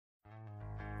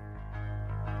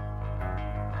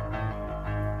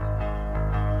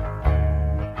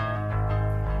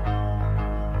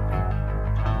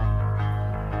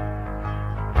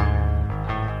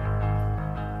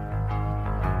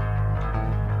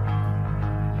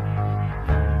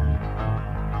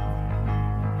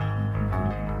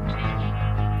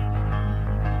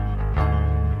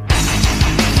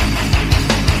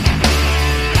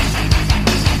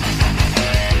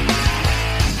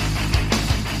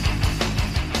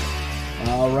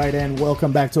All right, and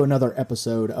welcome back to another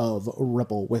episode of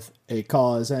Ripple with a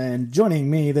Cause. And joining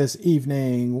me this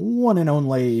evening, one and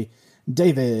only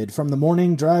David from the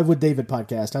Morning Drive with David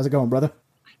podcast. How's it going, brother?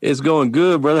 It's going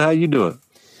good, brother. How you doing?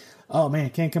 Oh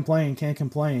man, can't complain.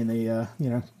 They,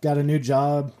 got a new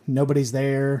job. Nobody's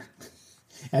there.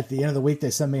 At the end of the week,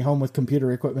 they send me home with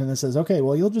computer equipment that says, "Okay,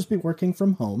 well, you'll just be working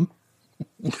from home."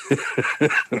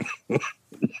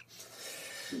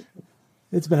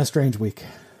 It's been a strange week.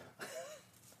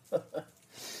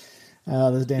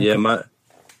 This damn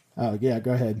Oh yeah,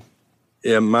 go ahead.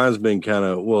 Yeah, mine's been kind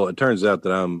of, well, it turns out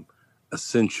that I'm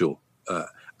essential.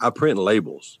 I print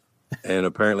labels, and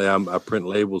apparently I print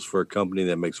labels for a company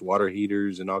that makes water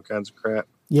heaters and all kinds of crap.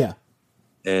 Yeah.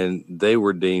 And they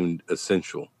were deemed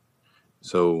essential.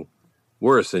 So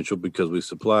we're essential because we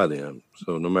supply them.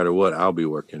 So no matter what, I'll be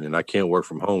working, and I can't work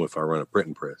from home if I run a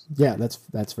printing press. Yeah,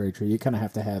 that's very true. You kind of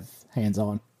have to have hands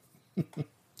on.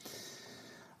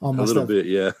 Bit,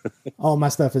 yeah. All my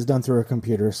stuff is done through a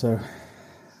computer, so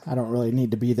I don't really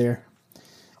need to be there.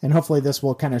 And hopefully this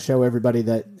will kind of show everybody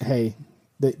that, hey,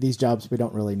 these jobs, we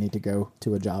don't really need to go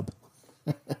to a job.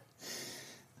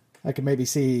 I can maybe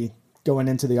see going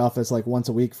into the office like once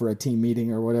a week for a team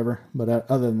meeting or whatever. But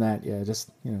other than that, yeah,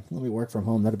 just, let me work from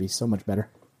home. That'd be so much better.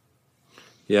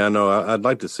 Yeah, I know. I'd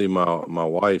like to see my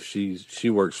wife.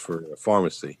 She works for a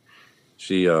pharmacy.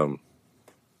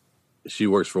 She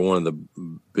works for one of the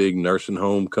big nursing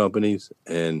home companies,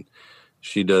 and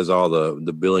she does all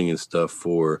the billing and stuff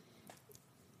for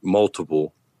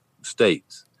multiple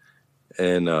states.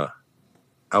 And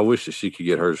I wish that she could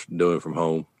get hers doing from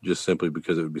home, just simply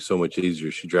because it would be so much easier.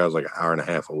 She drives like an hour and a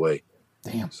half away.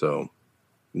 Damn. So,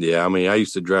 yeah, I mean, I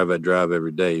used to drive that drive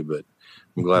every day, but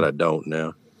I'm glad I don't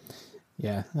now.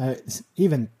 Yeah,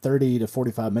 even 30 to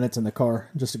 45 minutes in the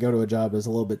car just to go to a job is a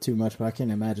little bit too much, but I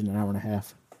can't imagine an hour and a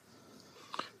half.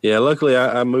 Yeah, luckily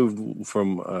I moved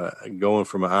from going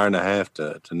from an hour and a half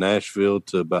to Nashville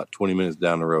to about 20 minutes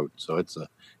down the road. So it's a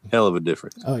hell of a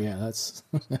difference. Oh, yeah, that's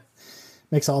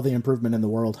makes all the improvement in the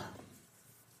world.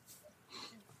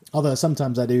 Although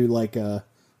sometimes I do I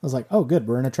was like, oh, good,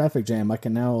 we're in a traffic jam. I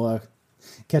can now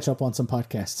catch up on some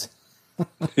podcasts.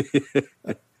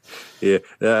 Yeah,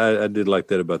 I did like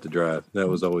that about the drive. That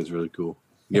was always really cool.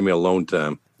 Give me alone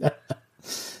time.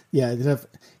 Yeah,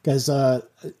 because I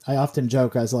often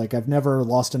joke, I was like, I've never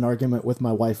lost an argument with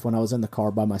my wife when I was in the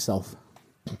car by myself.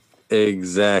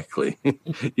 Exactly.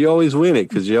 You always win it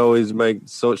because you always make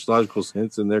such logical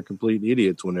sense, and they're complete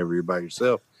idiots whenever you're by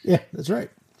yourself. Yeah, that's right.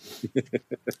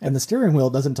 And the steering wheel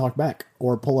doesn't talk back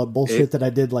or pull up bullshit that I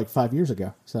did like 5 years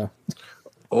ago. So,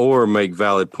 or make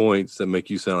valid points that make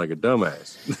you sound like a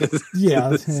dumbass.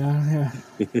 Yeah.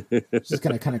 Just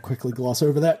gonna kind of quickly gloss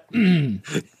over that.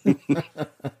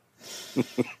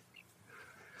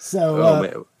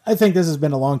 So I think this has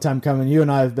been a long time coming. You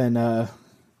and I have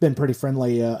been pretty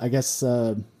friendly, I guess,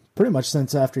 pretty much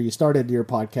since after you started your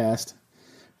podcast.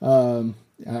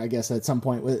 I guess at some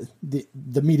point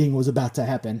the meeting was about to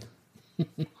happen.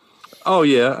 Oh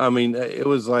yeah, I mean, it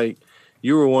was like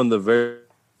you were one of the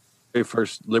very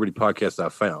first Liberty podcasts I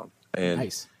found, and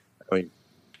nice. I mean,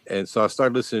 and so I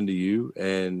started listening to you,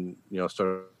 and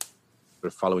started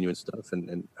following you and stuff,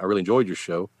 and I really enjoyed your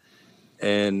show,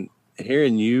 and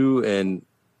hearing you, and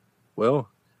well,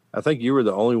 I think you were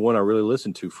the only one I really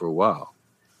listened to for a while,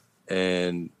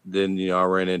 and then I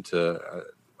ran into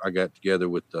I got together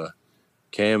with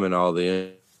Cam and all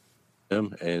them,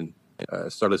 and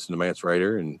started listening to Mance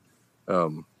Raider, and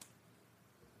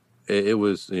it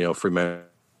was Free Man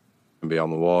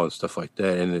Beyond the Wall and stuff like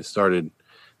that, and it started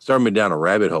me down a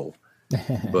rabbit hole.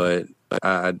 But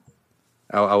I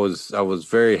was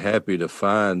very happy to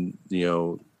find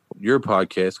your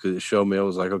podcast, because it showed me, I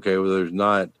was like, okay, well, there's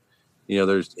not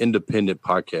there's independent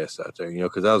podcasts out there,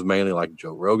 because I was mainly like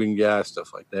Joe Rogan guy,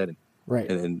 stuff like that, and right,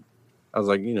 and I was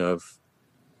like,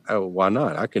 why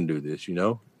not? I can do this,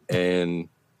 and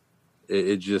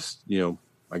it just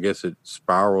I guess it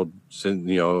spiraled since,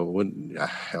 when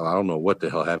I don't know what the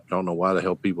hell happened. I don't know why the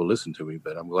hell people listen to me,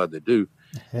 but I'm glad they do.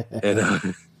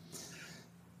 And,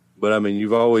 but I mean,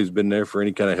 you've always been there for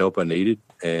any kind of help I needed,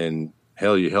 and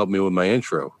hell, you helped me with my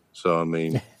intro. So, I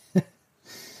mean,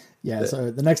 yeah. So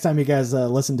the next time you guys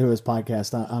listen to his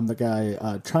podcast, I'm the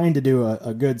guy trying to do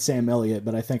a good Sam Elliott,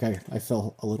 but I think I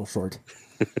fell a little short.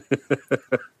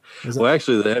 Well,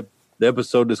 actually, the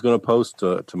episode that's going to post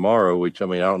tomorrow, which, I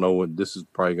mean, I don't know what, this is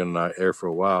probably going to not air for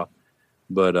a while,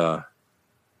 but I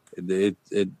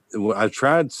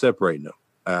tried separating them.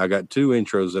 I got two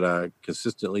intros that I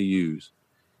consistently use,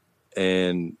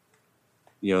 and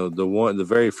the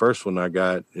very first one I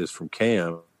got is from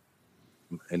Cam,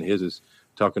 and his is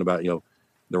talking about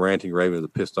the ranting raven, the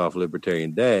pissed off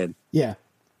libertarian dad. Yeah.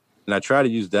 And I try to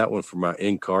use that one for my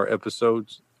in-car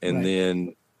episodes. And Right.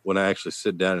 then when I actually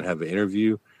sit down and have an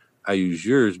interview, I use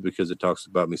yours because it talks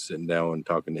about me sitting down and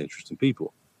talking to interesting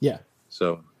people. Yeah.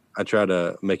 So I try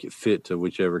to make it fit to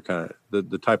whichever kind of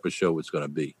the type of show it's going to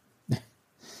be.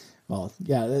 Well,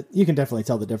 yeah, you can definitely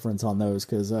tell the difference on those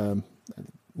because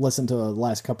listen to the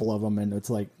last couple of them, and it's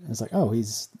like, oh,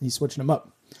 he's switching them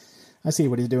up. I see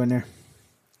what he's doing there.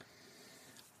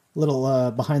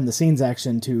 Little behind the scenes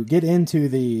action to get into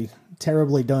the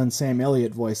terribly done Sam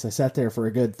Elliott voice. I sat there for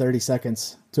a good 30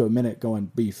 seconds to a minute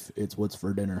going, beef, it's what's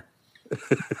for dinner.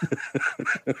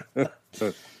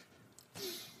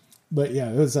 But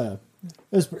yeah, it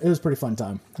was pretty fun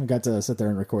time. I got to sit there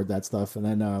and record that stuff.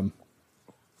 And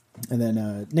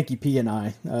then Nikki P and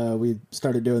I, we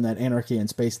started doing that Anarchy in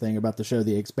Space thing about the show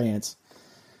The Expanse.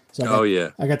 So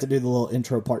I got to do the little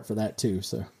intro part for that too.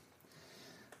 So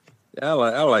I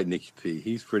like Nikki P.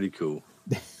 He's pretty cool.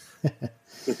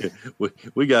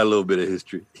 we got a little bit of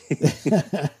history.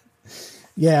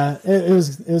 Yeah, it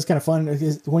was kind of fun.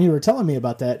 When you were telling me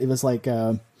about that, it was like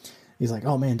he's like,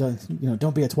 "Oh man,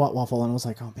 don't be a twat waffle," and I was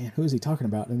like, "Oh man, who is he talking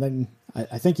about?" And then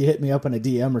I think he hit me up in a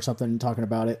DM or something talking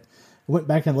about it. I went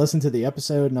back and listened to the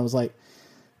episode, and I was like,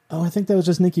 "Oh, I think that was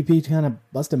just Nikki P kind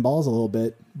of busting balls a little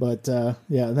bit." But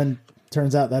yeah, and then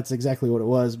turns out that's exactly what it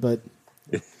was. But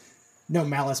no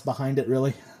malice behind it,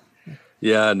 really.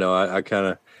 Yeah, no, I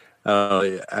kind of,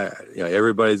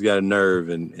 everybody's got a nerve,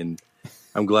 and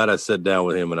I'm glad I sat down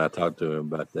with him and I talked to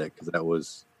him about that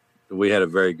because we had a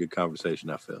very good conversation.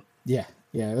 I felt. Yeah,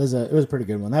 it was a pretty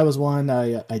good one. That was one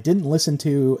I didn't listen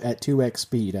to at 2x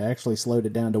speed. I actually slowed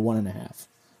it down to 1.5.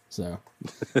 So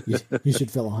you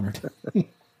should feel honored.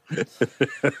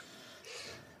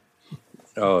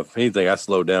 Oh, if anything, I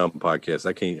slow down podcasts.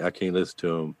 I can't listen to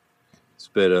them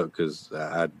sped up because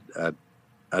I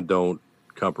don't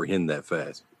comprehend that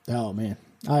fast. Oh man,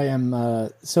 I am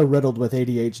so riddled with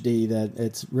ADHD that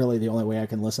it's really the only way I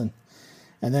can listen.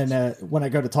 And then when I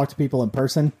go to talk to people in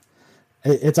person,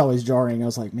 it's always jarring. I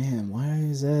was like, man, why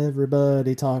is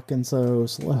everybody talking so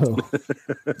slow?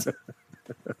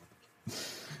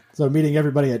 So meeting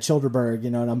everybody at Childerberg,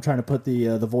 and I'm trying to put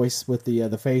the voice with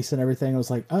the face and everything. I was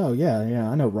like, oh yeah,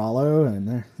 I know Rollo,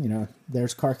 and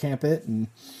there's Car Campit, and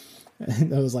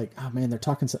I was like, oh man, they're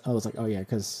talking. I was like, oh yeah,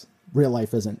 because real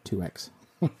life isn't 2x.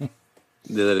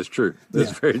 Yeah, that is true.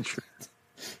 That's very true.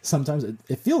 Sometimes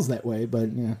it feels that way, but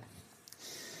yeah.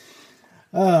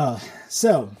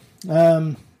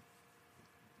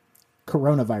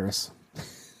 Coronavirus.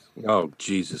 Oh,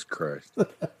 Jesus Christ.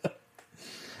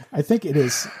 I think it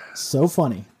is so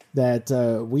funny that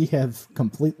we have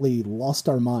completely lost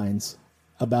our minds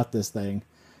about this thing.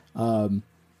 I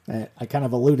kind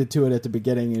of alluded to it at the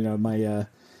beginning. My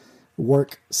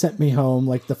work sent me home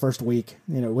like the first week,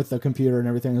 with the computer and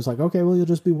everything. It was like, okay, well, you'll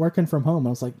just be working from home. I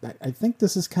was like, I think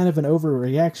this is kind of an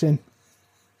overreaction,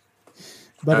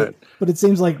 but it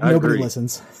seems like nobody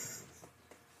listens.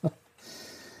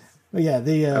 But yeah,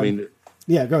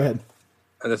 go ahead.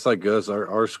 That's like us.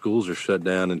 Our schools are shut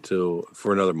down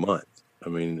for another month. I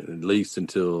mean, at least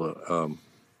until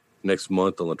next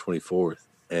month on the 24th.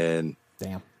 And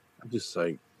damn, I'm just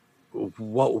like,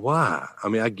 what? Why? I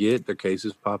mean, I get their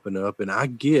cases popping up, and I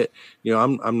get,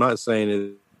 I'm not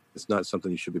saying it's not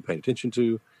something you should be paying attention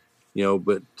to,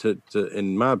 but to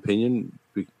in my opinion,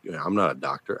 I'm not a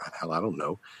doctor. Hell, I don't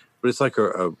know, but it's like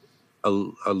a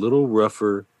little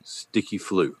rougher, sticky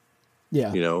flu.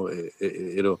 Yeah,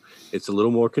 it's a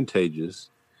little more contagious,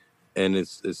 and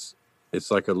it's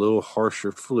like a little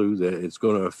harsher flu that it's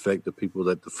going to affect the people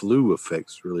that the flu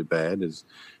affects really bad. Is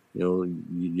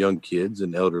young kids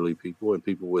and elderly people and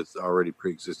people with already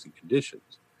pre-existing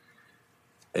conditions.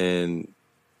 And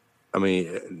I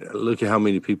mean, look at how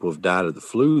many people have died of the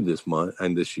flu this month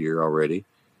and this year already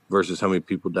versus how many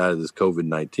people died of this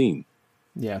COVID-19.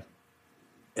 Yeah.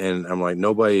 And I'm like,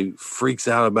 nobody freaks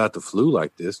out about the flu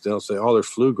like this. They don't say, oh, there's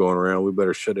flu going around, we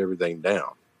better shut everything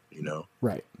down,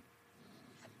 Right.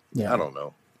 Yeah. I don't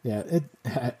know. Yeah.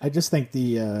 I just think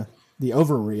the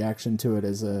overreaction to it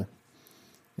is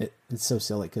it's so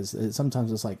silly because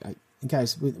sometimes it's like,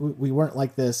 guys, we weren't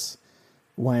like this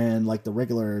when like the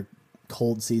regular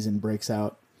cold season breaks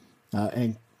out,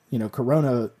 and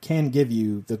Corona can give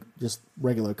you the just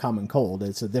regular common cold.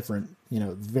 It's a different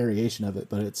variation of it,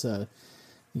 but it's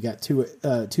you got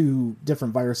two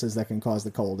different viruses that can cause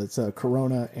the cold. It's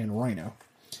Corona and Rhino,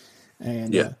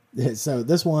 and so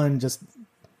this one just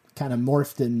kind of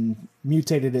morphed and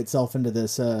mutated itself into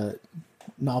this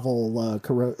novel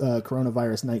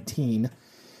coronavirus 19,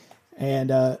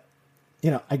 and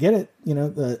I get it.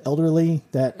 The elderly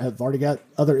that have already got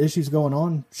other issues going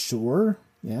on. Sure.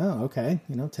 Yeah. Okay.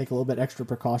 Take a little bit extra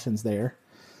precautions there.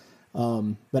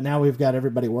 But now we've got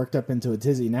everybody worked up into a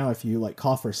tizzy. Now, if you like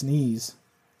cough or sneeze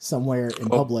somewhere in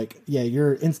public, yeah,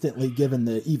 you're instantly given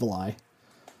the evil eye.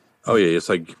 Oh yeah. It's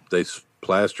like they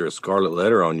plaster a scarlet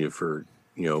letter on you for,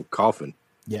 coughing.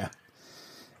 Yeah.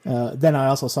 Then I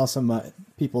also saw some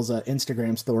people's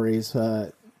Instagram stories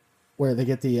where they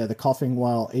get the coughing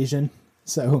while Asian.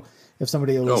 So if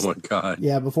somebody was, oh my God,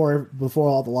 yeah, before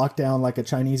all the lockdown, like a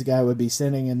Chinese guy would be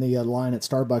sitting in the line at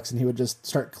Starbucks and he would just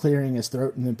start clearing his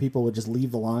throat, and then people would just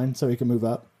leave the line so he could move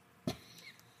up.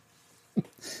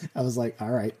 I was like,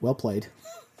 all right, well played.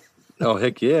 Oh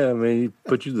heck yeah! I mean, he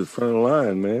put you to the front of the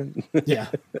line, man. Yeah,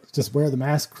 just wear the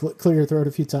mask, clear your throat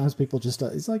a few times. People just,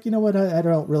 it's like, you know what? I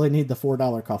don't really need the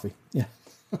 $4 coffee. Yeah.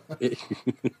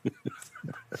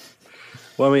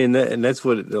 Well, I mean, and that's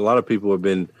what a lot of people have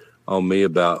been on me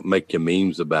about, making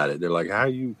memes about it. They're like, how are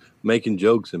you making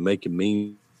jokes and making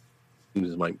memes?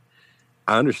 I'm like,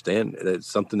 I understand that it's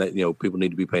something that, people need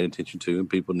to be paying attention to, and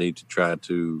people need to try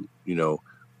to,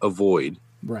 avoid.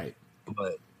 Right.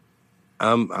 But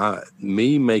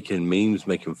me making memes,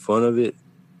 making fun of it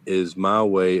is my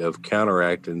way of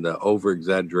counteracting the over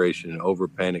exaggeration and over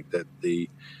panic that the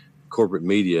corporate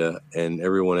media and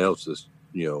everyone else is,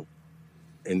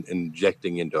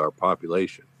 injecting into our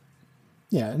population.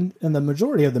 Yeah, and the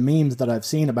majority of the memes that I've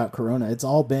seen about Corona, it's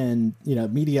all been,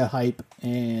 media hype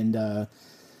and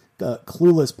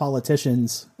clueless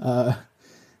politicians,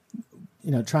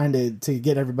 trying to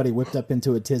get everybody whipped up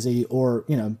into a tizzy, or,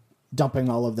 dumping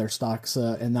all of their stocks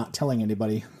and not telling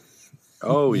anybody.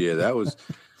 Oh, yeah, that was...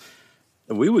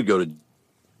 we would go to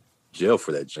jail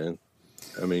for that, Jen.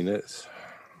 I mean, that's...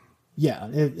 Yeah.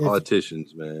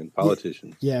 Politicians, man.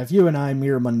 Politicians. Yeah, if you and I,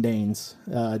 mere mundanes,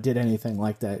 did anything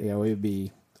like that, we would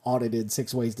be audited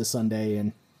 6 ways to Sunday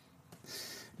and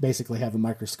basically have a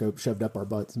microscope shoved up our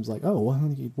butts. And was like, oh,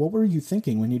 what were you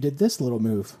thinking when you did this little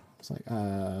move? It's like,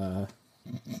 I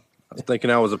was thinking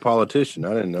I was a politician.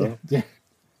 I didn't know. Yeah.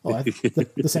 Oh,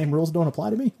 the same rules don't apply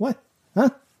to me? What? Huh?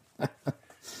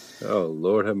 Oh,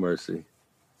 Lord have mercy.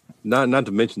 Not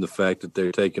to mention the fact that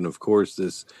they're taking, of course,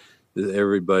 this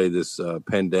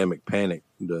pandemic panic,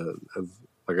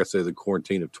 like I say, the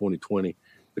quarantine of 2020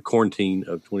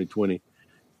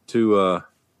 to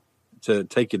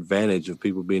take advantage of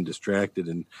people being distracted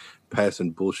and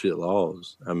passing bullshit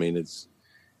laws. I mean, it's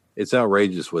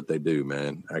outrageous what they do,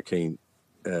 man. I can't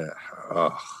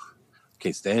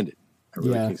stand it. I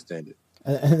really can't stand it.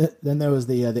 And then there was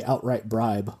the outright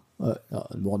bribe.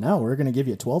 Well, now we're going to give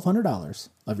you $1,200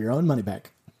 of your own money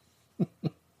back.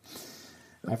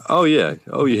 Oh yeah.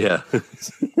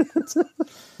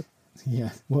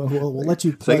 Yeah, we'll let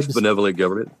you plebs, thanks, benevolent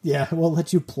government. Yeah, we'll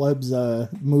let you plebs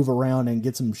move around and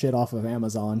get some shit off of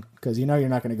Amazon, because you're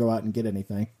not going to go out and get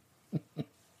anything.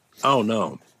 Oh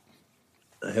no,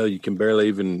 hell, you can barely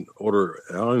even order.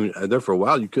 There for a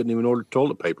while, you couldn't even order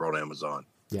toilet paper on Amazon.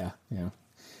 Yeah.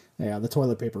 The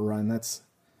toilet paper run. That's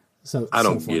so. I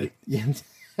don't get it. Yeah,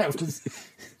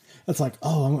 that's like,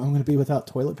 oh, I'm going to be without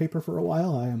toilet paper for a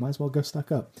while. I might as well go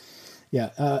stock up.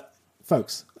 Yeah,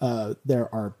 folks,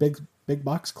 there are big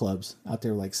box clubs out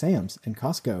there like Sam's and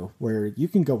Costco where you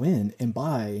can go in and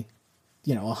buy,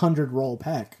 100 roll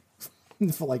pack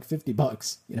for like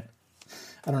 $50.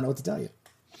 I don't know what to tell you.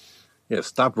 Yeah,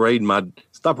 stop raiding my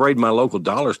local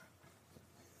dollar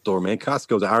store, man.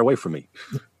 Costco's an hour away from me.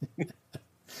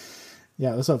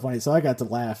 Yeah, it was so funny. So I got to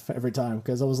laugh every time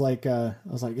because I was like, yeah,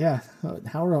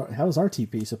 how's our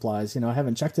TP supplies? I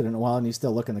haven't checked it in a while, and you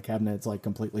still look in the cabinet; it's like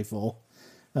completely full.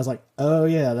 I was like, oh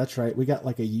yeah, that's right. We got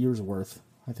like a year's worth.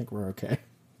 I think we're okay.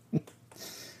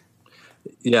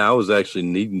 Yeah, I was actually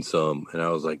needing some, and I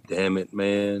was like, damn it,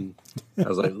 man. I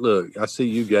was like, look, I see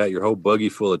you got your whole buggy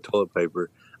full of toilet paper.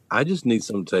 I just need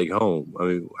something to take home. I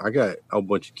mean, I got a whole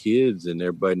bunch of kids, and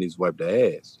everybody needs to wipe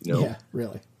their ass, Yeah,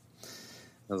 really.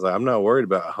 I was like, I'm not worried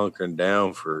about hunkering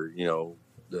down for,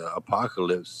 the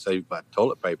apocalypse saved by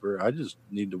toilet paper. I just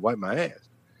need to wipe my ass.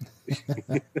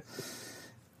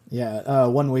 Yeah,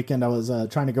 one weekend I was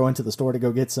trying to go into the store to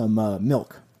go get some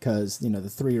milk because, the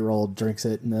 3-year-old drinks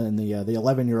it, and then the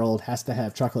 11-year-old has to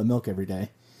have chocolate milk every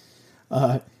day.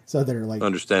 So they're like...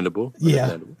 Understandable.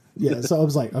 Yeah. Yeah, so I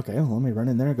was like, okay, well, let me run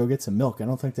in there and go get some milk. I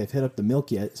don't think they've hit up the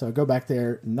milk yet. So I go back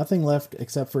there, nothing left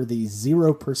except for the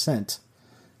 0%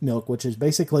 milk, which is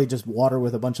basically just water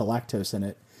with a bunch of lactose in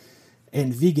it,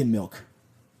 and vegan milk.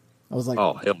 I was like,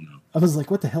 oh, hell no. I was like,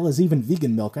 what the hell is even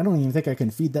vegan milk? I don't even think I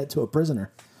can feed that to a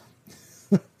prisoner.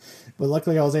 But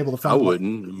luckily I was able to find... I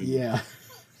wouldn't. Yeah.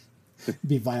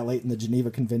 Be violating the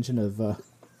Geneva Convention of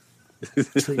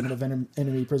treatment of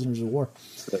enemy prisoners of war.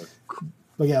 So,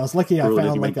 But yeah, I was lucky. I cruel and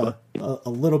found like inhuman a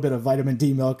little bit of vitamin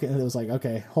D milk, and it was like,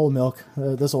 okay, whole milk,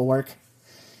 this will work.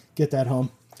 Get that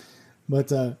home.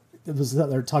 But it was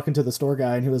they're talking to the store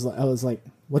guy, and I was like,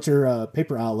 "What's your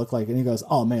paper aisle look like?" And he goes,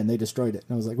 "Oh man, they destroyed it."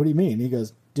 And I was like, "What do you mean?" And he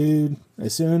goes, "Dude,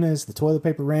 as soon as the toilet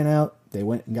paper ran out, they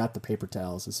went and got the paper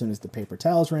towels. As soon as the paper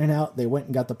towels ran out, they went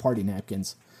and got the party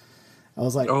napkins." I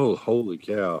was like, oh, holy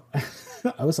cow!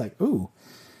 I was like, "Ooh,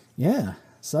 yeah."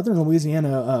 Southern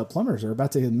Louisiana plumbers are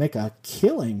about to make a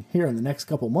killing here in the next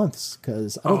couple months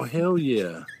because Oh, hell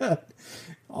yeah!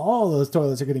 all those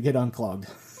toilets are going to get unclogged.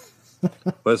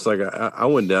 But it's like I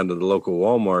went down to the local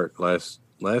Walmart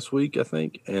last week, I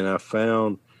think, and I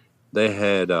found they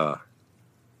had a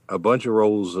bunch of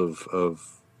rolls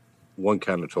of one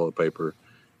kind of toilet paper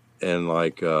and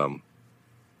like a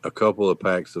couple of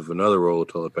packs of another roll of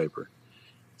toilet paper.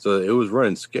 So it was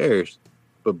running scarce,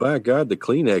 but by God, the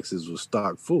Kleenexes was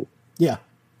stocked full. Yeah,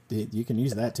 you can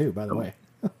use that too, by the way.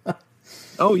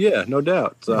 Oh yeah, no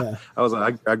doubt. So Yeah. I was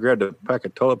like, I grabbed a pack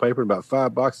of toilet paper and about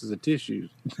 5 boxes of tissues.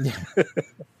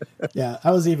 Yeah,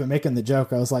 I was even making the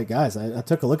joke. I was like, guys, I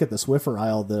took a look at the Swiffer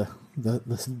aisle. The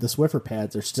Swiffer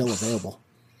pads are still available.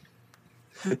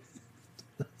 Of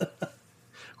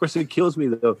course, it kills me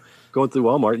though. Going through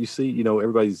Walmart, you see,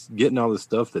 everybody's getting all this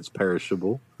stuff that's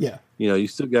perishable. Yeah, You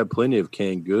still got plenty of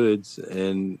canned goods,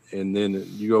 and then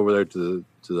you go over there to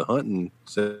the hunting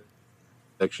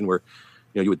section where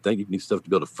you would think you need stuff to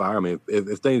build a fire. I mean,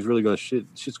 if things really going to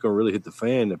shit's going to really hit the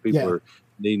fan, that people are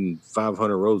needing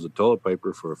 500 rolls of toilet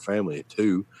paper for a family of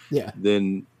 2. yeah,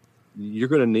 Then you're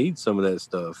going to need some of that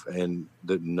stuff, and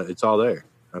it's all there.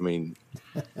 I mean,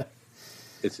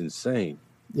 it's insane.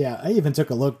 yeah. I even took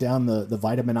a look down the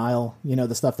vitamin aisle.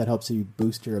 The stuff that helps you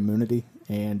boost your immunity,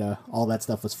 and all that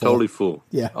stuff was full. Totally full.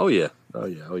 Yeah. Oh yeah. Oh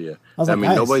yeah. Oh yeah. I was like,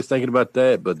 mean, guys. nobody's thinking about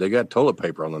that, but they got toilet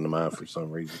paper on the mind for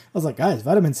some reason. I was like, guys,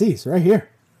 vitamin C's right here.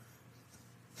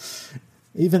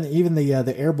 Even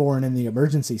the airborne and the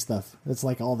emergency stuff, it's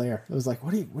like all there. It was like,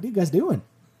 what are you guys doing?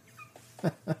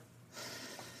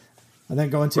 And then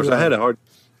going to Of course, I had a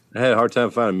hard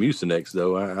time finding Mucinex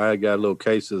though. I got a little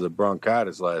case of the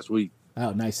bronchitis last week.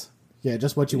 Oh, nice. Yeah,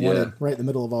 just what you Yeah. wanted right in the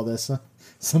middle of all this.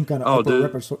 Some kind of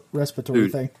respiratory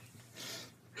Dude. thing.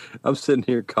 I'm sitting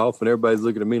here coughing. Everybody's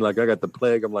looking at me like I got the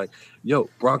plague. I'm like, yo,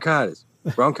 bronchitis.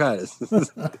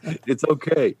 It's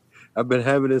okay. I've been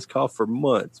having this cough for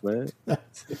months, man.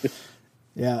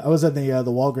 Yeah, I was at the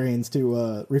Walgreens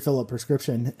to refill a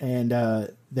prescription,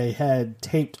 and they had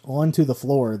taped onto the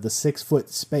floor the 6-foot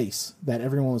space that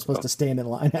everyone was supposed to stand in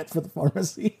line at for the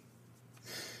pharmacy.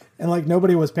 And like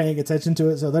nobody was paying attention to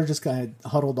it, so they're just kind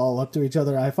of huddled all up to each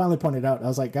other. I finally pointed out, I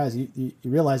was like, guys, you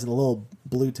realize the little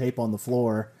blue tape on the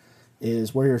floor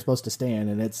is where you're supposed to stand,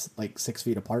 and it's like 6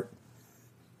 feet apart.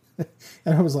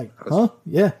 And I was like, huh?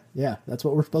 Yeah, that's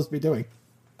what we're supposed to be doing.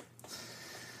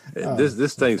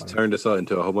 This thing's turned us all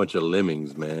into a whole bunch of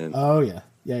lemmings, man. Oh yeah.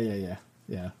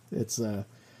 It's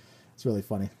really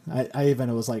funny. I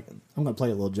even was like, I'm gonna play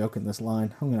a little joke in this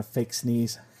line. I'm gonna fake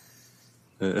sneeze.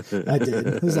 I did.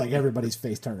 It was like everybody's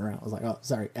face turned around. I was like, oh,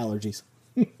 sorry, allergies.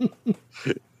 You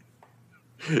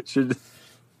should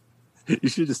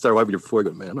just start wiping your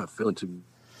forehead. Man, I'm not feeling too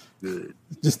good.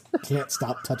 Just can't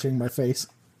stop touching my face.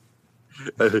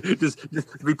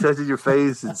 just be touching your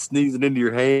face and sneezing into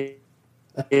your hands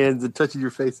and touching your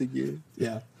face again.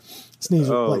 Yeah. Sneeze,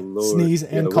 Lord. sneeze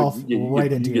and cough you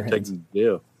right into your get hands. taken to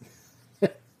jail. I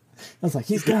was like,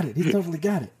 he's got it. He's totally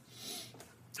got it.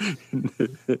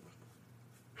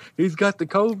 He's got the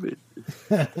COVID.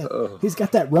 He's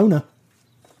got that Rona.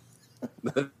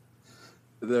 That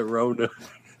Rona.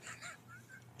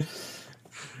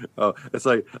 Oh, it's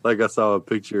like I saw a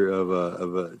picture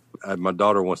of my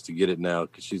daughter wants to get it now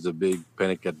because she's a big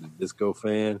Panic at the Disco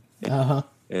fan. Uh-huh.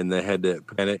 And they had that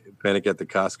Panic at the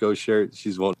Costco shirt.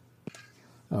 She's wanting.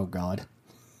 Oh God.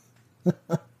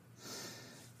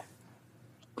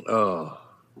 Oh,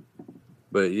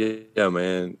 but yeah,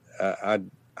 man.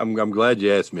 I'm glad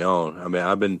you asked me on. I mean,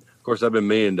 I've been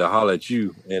meaning to holler at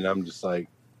you, and I'm just like,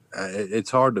 it's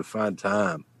hard to find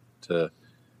time to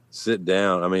sit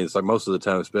down. I mean, it's like most of the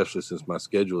time, especially since my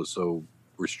schedule is so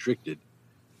restricted,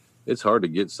 it's hard to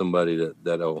get somebody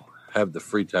that'll have the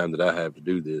free time that I have to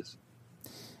do this.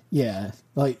 Yeah,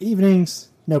 like evenings,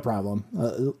 no problem.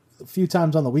 A few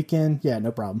times on the weekend, yeah,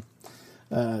 no problem.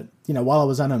 While I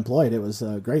was unemployed, it was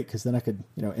great because then I could,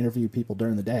 interview people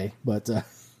during the day. But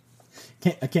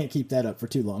I can't keep that up for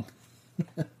too long.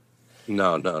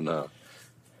 No. The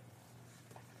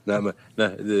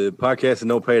podcasting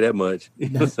don't pay that much. You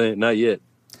know what I'm saying? Not yet.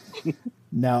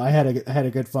 No, I had a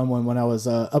good fun one when I was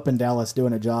up in Dallas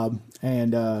doing a job,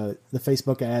 and the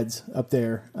Facebook ads up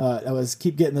there. I was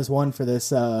keep getting this one for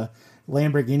this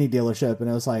Lamborghini dealership, and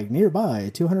it was like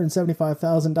nearby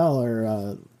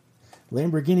 $275,000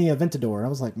 Lamborghini Aventador. I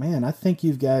was like, man, I think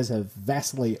you guys have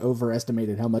vastly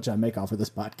overestimated how much I make off of this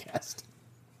podcast.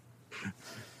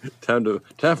 Time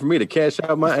for me to cash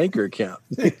out my Anchor account.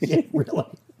 Yeah, really.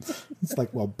 It's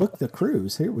like, well, book the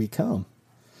cruise. Here we come.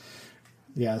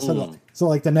 Yeah. So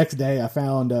like the next day I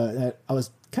found that I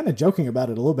was kind of joking about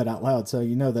it a little bit out loud. So,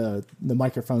 the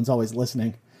microphone's always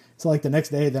listening. So like the next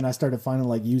day, then I started finding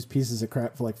like used pieces of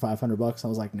crap for like $500. I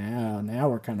was like, now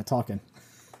we're kind of talking.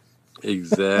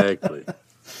 Exactly.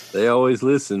 They always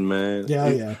listen, man.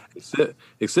 Yeah.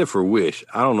 Except for Wish.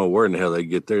 I don't know where in the hell they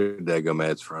get their daggum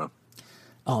ads from.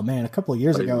 Oh man, a couple of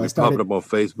years ago I started popping up on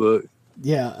Facebook.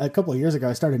 Yeah, a couple of years ago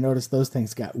I started to notice those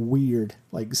things got weird,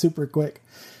 like super quick.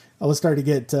 I was starting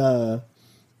to get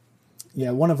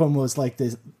one of them was like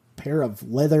this pair of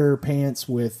leather pants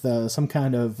with some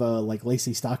kind of like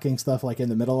lacy stocking stuff like in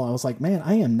the middle. I was like, man,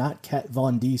 I am not Kat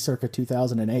Von D circa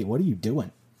 2008. What are you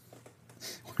doing?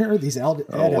 Where are these ad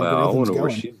algorithms I wonder going? where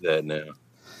she's at now.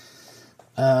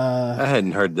 I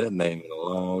hadn't heard that name in a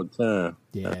long time.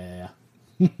 Yeah.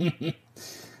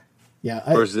 Yeah.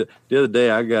 Of course, the other day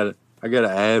I got an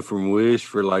ad from Wish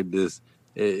for like this.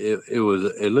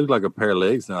 It looked like a pair of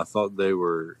legs, and I thought it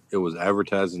was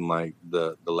advertising like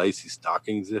the lacy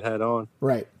stockings it had on.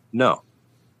 Right. No,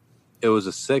 it was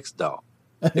a sex doll,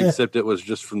 except it was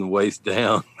just from the waist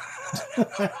down.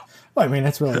 Well, I mean,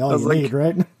 that's really all you need,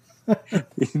 right?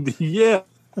 Yeah.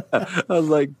 I was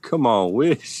like, come on,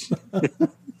 Wish. I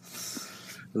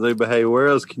was like, but hey, where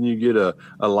else can you get a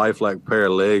lifelike pair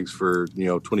of legs for,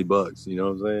 $20? You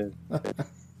know what I'm saying?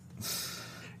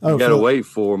 You got to wait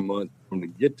 4 months for them to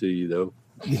get to you, though.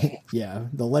 Yeah.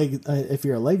 The leg, if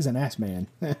you're a legs and ass man,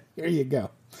 here you go.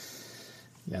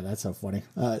 Yeah, that's so funny.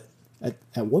 At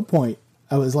one point,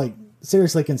 I was like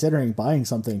seriously considering buying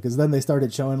something because then they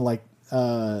started showing like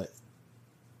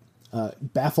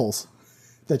baffles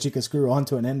that you could screw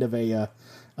onto an end of a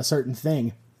certain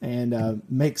thing and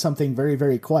make something very,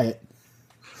 very quiet.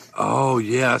 Oh,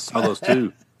 yeah, I saw those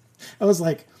too. I was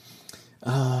like,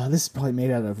 this is probably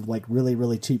made out of like really,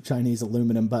 really cheap Chinese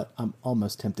aluminum, but I'm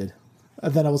almost tempted.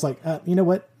 And then I was like, you know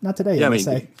what? Not today, yeah,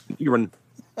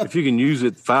 if you can use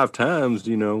it 5 times,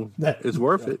 it's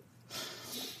worth it.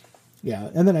 Yeah,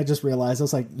 and then I just realized, I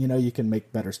was like, you can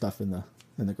make better stuff in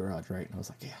the garage, right? And I was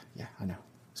like, yeah, I know.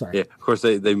 Sorry. Yeah, of course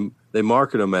they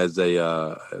market them as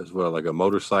like a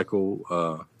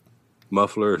motorcycle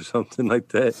muffler or something like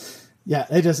that. Yeah,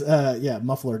 they just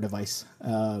muffler device.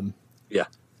 Yeah.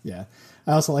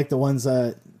 I also like the ones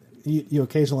you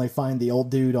occasionally find the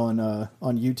old dude on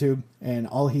YouTube, and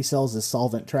all he sells is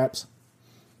solvent traps.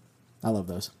 I love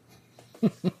those.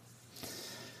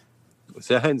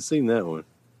 See, I hadn't seen that one.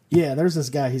 Yeah, there's this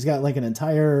guy. He's got like an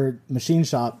entire machine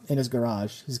shop in his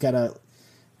garage. He's got a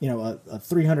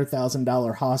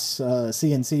 $300,000 Haas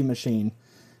CNC machine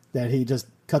that he just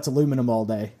cuts aluminum all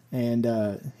day,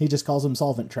 and he just calls them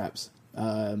solvent traps.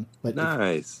 But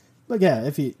nice. But yeah,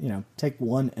 if you take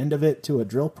one end of it to a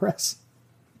drill press,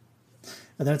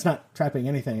 and then it's not trapping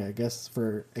anything, I guess,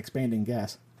 for expanding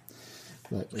gas.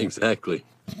 But yeah. Exactly.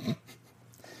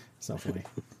 So funny.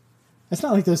 It's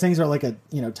not like those things are like a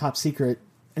top secret.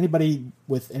 Anybody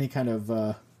with any kind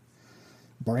of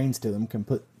brains to them can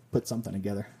put something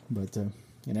together, but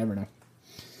you never know.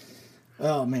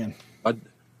 Oh man.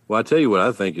 Well, I tell you what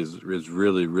I think is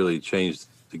really, really changed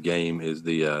the game is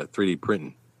the 3D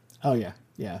printing. Oh yeah.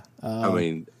 I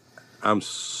mean, I'm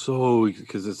so,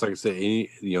 because it's like I said,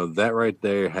 that right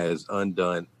there has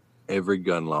undone every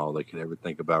gun law they could ever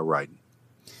think about writing.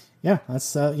 Yeah,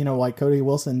 that's why Cody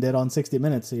Wilson did on 60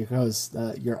 Minutes, because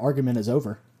your argument is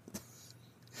over.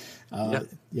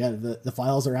 Yeah, the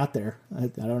files are out there. I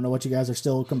don't know what you guys are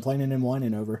still complaining and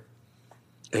whining over.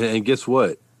 And guess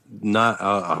what? Not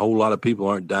a whole lot of people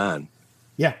aren't dying.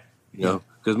 Yeah.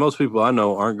 Because most people I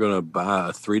know aren't going to buy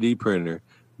a 3D printer,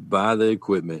 buy the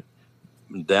equipment,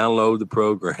 download the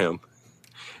program,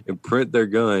 and print their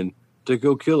gun to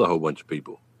go kill a whole bunch of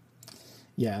people.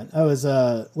 Yeah, I was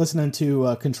listening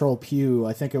to Control Pew.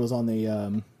 I think it was on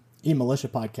the E-Militia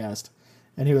podcast.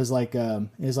 And he was like, yeah,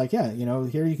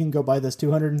 here you can go buy this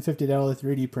 $250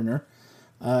 3D printer.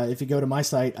 If you go to my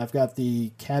site, I've got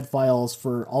the CAD files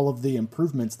for all of the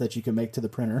improvements that you can make to the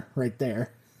printer right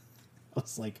there. I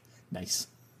was like, nice.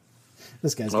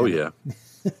 This guy's Oh, yeah.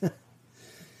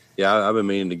 Yeah, I've been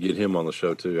meaning to get him on the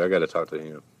show, too. I got to talk to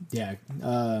him. Yeah.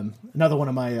 Another one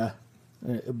of my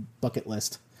bucket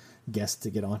list guests to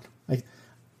get on.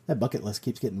 That bucket list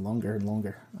keeps getting longer and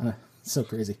longer. So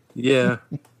crazy. Yeah.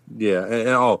 Yeah.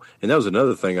 And that was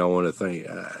another thing I want to think.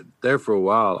 There for a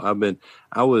while,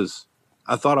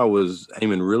 I thought I was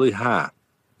aiming really high,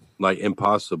 like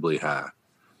impossibly high,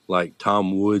 like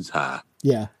Tom Woods high,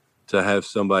 Yeah. to have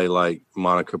somebody like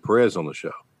Monica Perez on the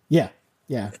show. Yeah.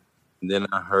 Yeah. And then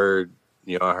I heard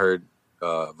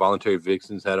Voluntary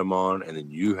Vixens had him on, and then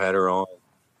you had her on.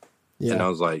 Yeah. And I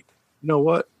was like, you know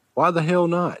what? Why the hell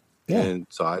not? Yeah. And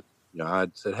so I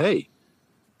said, hey,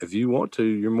 if you want to,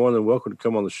 you're more than welcome to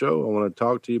come on the show. I want to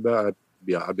talk to you about it.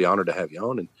 I'd be honored to have you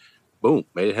on. And boom,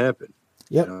 made it happen.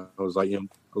 Yep. I was like,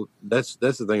 that's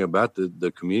the thing about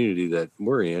the community that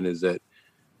we're in, is that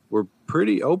we're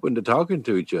pretty open to talking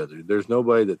to each other. There's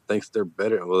nobody that thinks they're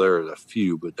better. Well, there are a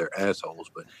few, but they're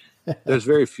assholes. But there's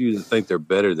very few that think they're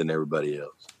better than everybody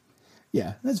else.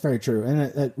 Yeah, that's very true. And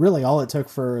it really all it took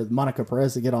for Monica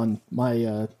Perez to get on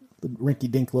my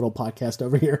rinky-dink little podcast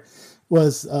over here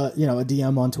was, a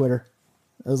DM on Twitter.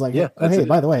 I was like, hey,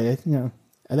 by the way, and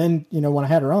then, when I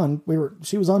had her on,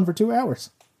 she was on for 2 hours.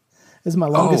 This is my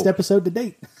longest episode to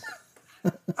date.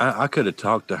 I could have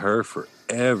talked to her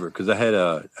forever because I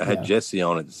had Jesse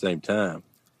on at the same time.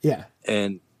 Yeah.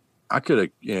 And I could have,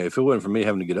 if it wasn't for me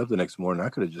having to get up the next morning, I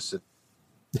could have just sit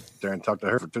there and talked to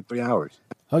her for 2-3 hours.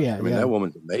 Oh, yeah. I mean, that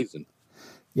woman's amazing.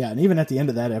 Yeah. And even at the end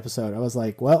of that episode, I was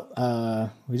like,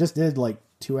 well, we just did like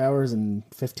 2 hours and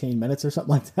 15 minutes or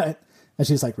something like that. And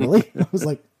she's like, really? I was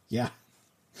like, yeah.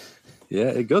 Yeah,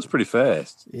 it goes pretty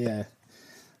fast. Yeah.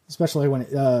 Especially when,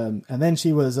 and then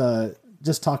she was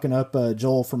just talking up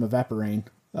Joel from Evaporain.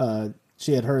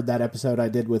 She had heard that episode I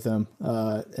did with him,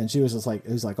 and she was just like,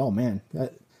 it was like, oh man,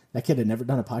 that kid had never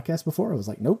done a podcast before. I was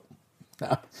like, nope,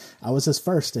 I was his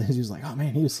first, and she was like, oh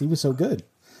man, he was so good.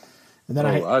 And then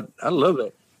I love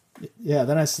it. Yeah,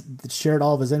 then I shared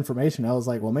all of his information. I was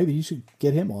like, well, maybe you should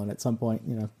get him on at some point,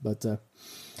 But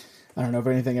I don't know if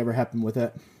anything ever happened with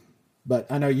that.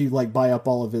 But I know you like buy up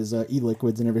all of his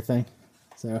e-liquids and everything.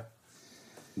 So.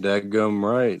 Dadgum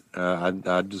right.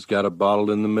 I just got a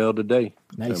bottle in the mail today.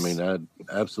 Nice. I mean, I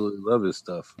absolutely love his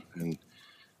stuff. And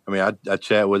I mean, I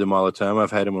chat with him all the time.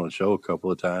 I've had him on the show a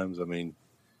couple of times. I mean,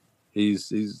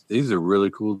 he's a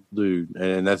really cool dude.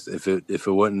 And that's, if it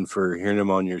wasn't for hearing him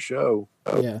on your show,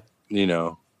 yeah,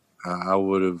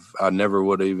 I never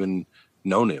would have even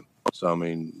known him. So, I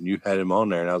mean, you had him on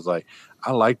there and I was like,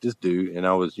 I like this dude. And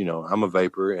I was, I'm a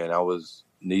vapor and I was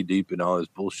knee deep in all this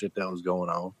bullshit that was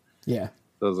going on. Yeah.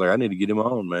 So I was like, I need to get him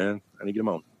on, man. I need to get him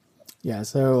on. Yeah,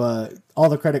 so all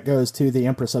the credit goes to the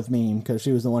Empress of Meme because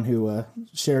she was the one who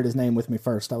shared his name with me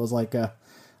first. I was like, oh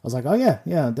yeah,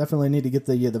 definitely need to get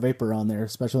the vapor on there,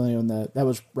 especially when that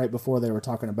was right before they were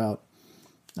talking about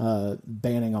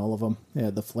banning all of them,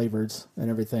 the flavors and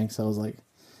everything. So I was like,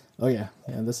 oh yeah,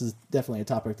 this is definitely a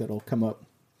topic that'll come up.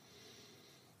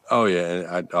 Oh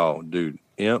yeah, dude,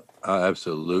 Imp, I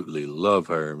absolutely love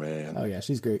her, man. Oh yeah,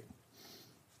 she's great.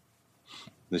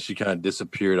 Then she kind of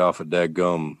disappeared off of that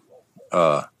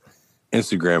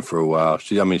Instagram for a while.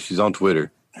 She's on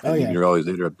Twitter. Oh, yeah. You can always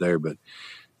hit her up there, but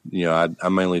I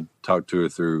mainly talked to her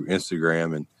through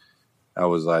Instagram, and I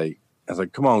was like,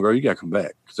 come on, girl, you got to come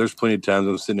back. Because there's plenty of times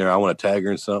I'm sitting there, I want to tag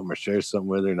her in something or share something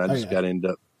with her, and I just got to end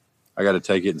up, I got to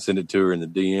take it and send it to her in the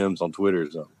DMs on Twitter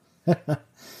or something.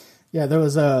 Yeah, there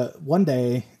was one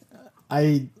day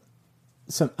I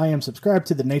am subscribed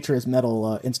to the Nature is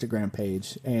Metal Instagram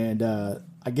page, and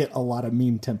I get a lot of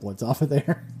meme templates off of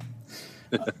there.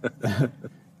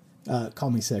 Call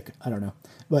me sick. I don't know.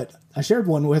 But I shared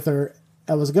one with her.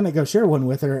 I was going to go share one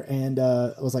with her, and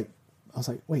I was like,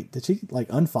 wait, did she like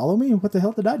unfollow me? What the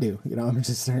hell did I do? I'm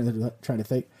just sitting there trying to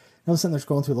think. I was sitting there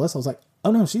scrolling through the list. I was like, oh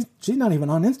no, she's not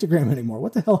even on Instagram anymore.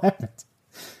 What the hell happened?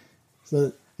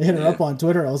 So I hit her up on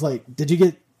Twitter. I was like, did you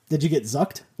get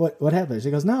zucked? What happened? She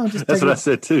goes, no, I'm just. That's what I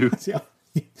said too.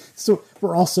 So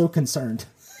we're all so concerned.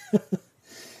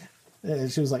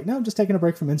 She was like, no, I'm just taking a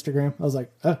break from Instagram. I was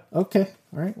like, oh, okay.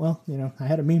 All right. Well, I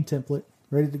had a meme template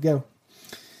ready to go.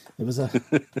 It was a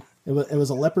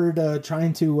leopard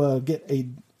trying to get a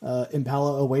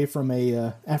impala away from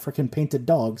a African painted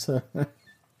dog. So.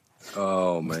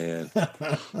 Oh man.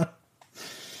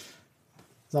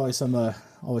 It's always some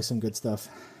good stuff.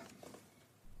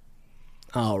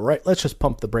 All right, let's just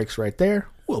pump the brakes right there.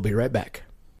 We'll be right back.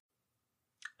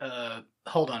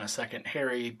 Hold on a second.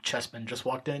 Harry Chessman just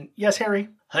walked in. Yes, Harry.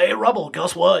 Hey, Rubble,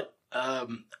 guess what? I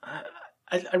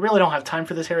really don't have time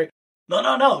for this, Harry.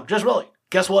 No, just really.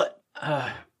 Guess what?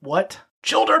 What?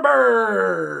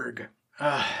 Childerberg!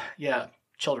 Yeah,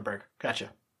 Childerberg.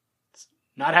 Gotcha. It's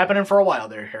not happening for a while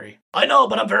there, Harry. I know,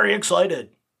 but I'm very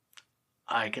excited.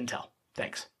 I can tell.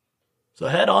 Thanks. So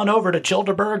head on over to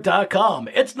Childerberg.com.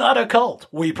 It's not a cult,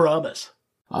 we promise.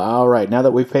 All right, now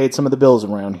that we've paid some of the bills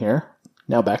around here,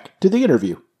 now back to the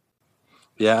interview.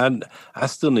 Yeah, I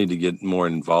still need to get more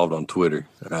involved on Twitter.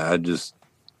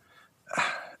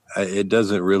 It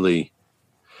doesn't really.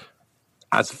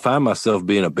 I find myself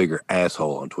being a bigger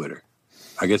asshole on Twitter.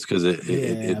 I guess because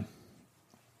it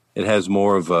has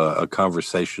more of a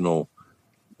conversational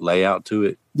layout to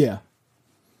it. Yeah.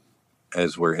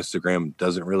 As where Instagram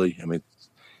doesn't really. I mean,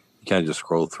 you kind of just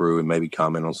scroll through and maybe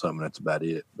comment on something. That's about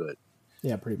it. But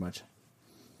yeah, pretty much.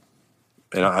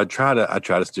 And I try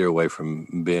to steer away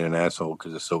from being an asshole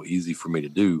because it's so easy for me to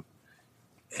do.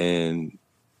 And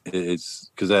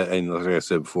it's because and like I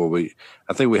said before,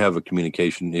 I think we have a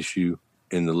communication issue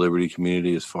in the Liberty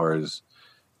community as far as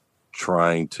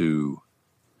trying to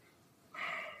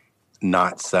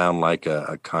not sound like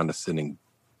a condescending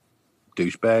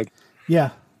douchebag.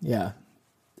 Yeah, yeah,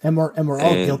 and we're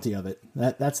all guilty of it.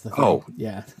 That's the thing. Oh,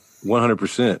 yeah,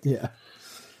 100%. Yeah,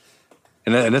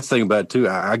 and that's the thing about it too.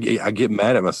 I get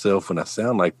mad at myself when I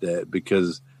sound like that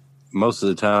because most of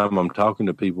the time I'm talking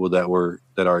to people that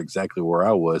are exactly where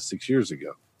I was 6 years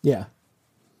ago. Yeah,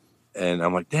 and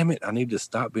I'm like, damn it, I need to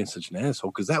stop being such an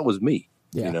asshole because that was me.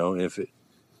 Yeah. You know, if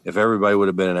everybody would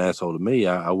have been an asshole to me,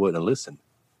 I wouldn't have listened.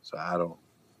 So I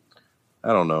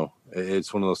don't know.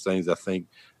 It's one of those things. I think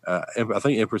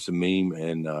Empress and Meme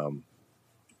and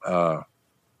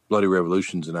Bloody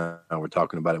Revolutions and I were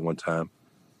talking about it one time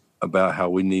about how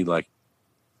we need like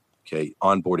a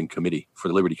onboarding committee for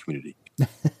the Liberty community.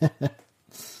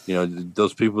 You know,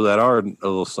 those people that are a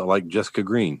little like Jessica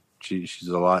Green. She's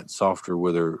a lot softer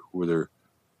with her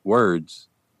words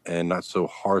and not so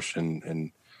harsh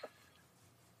and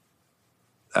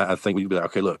I think we'd be like,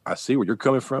 okay, look, I see where you're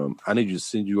coming from. I need you to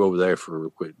send you over there for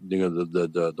real quick. You know,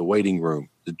 the waiting room,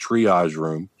 the triage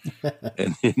room.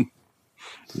 And then,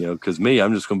 you know, because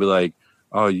I'm just going to be like,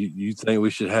 oh, you think we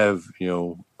should have, you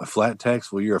know, a flat tax?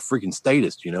 Well, you're a freaking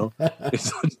statist, you know?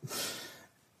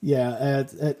 Yeah,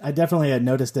 I definitely had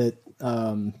noticed it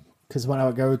because when I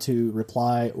would go to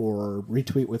reply or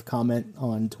retweet with comment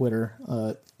on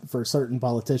Twitter for certain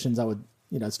politicians, I would,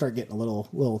 you know, start getting a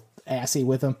little assy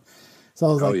with them. So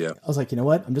I was like, you know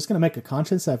what? I'm just going to make a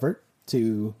conscious effort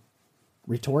to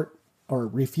retort or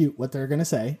refute what they're going to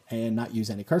say and not use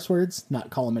any curse words, not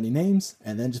call them any names,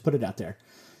 and then just put it out there.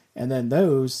 And then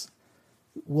those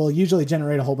will usually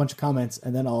generate a whole bunch of comments,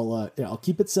 and then I'll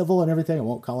keep it civil and everything. I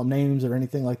won't call them names or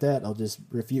anything like that. I'll just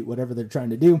refute whatever they're trying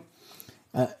to do.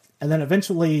 And then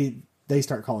eventually they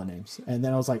start calling names. And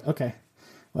then I was like, okay,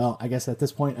 well, I guess at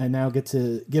this point I now get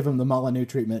to give them the Molyneux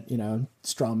treatment, you know,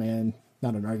 straw man,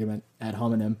 not an argument, ad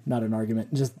hominem, not an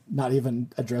argument, just not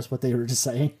even address what they were just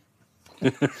saying.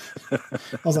 I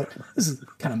was like, this is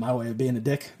kind of my way of being a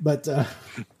dick, but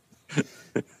it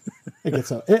gets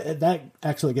that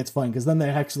actually gets fun because then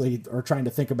they actually are trying to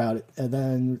think about it, and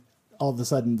then all of a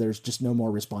sudden there's just no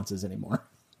more responses anymore.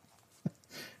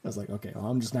 I was like, okay, well,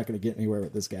 I'm just not going to get anywhere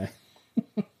with this guy.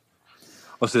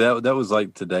 Well, see, that was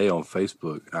like today on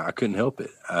Facebook. I couldn't help it.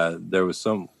 There was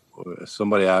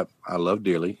somebody I love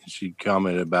dearly. She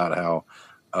commented about how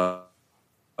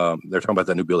they're talking about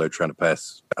that new bill they're trying to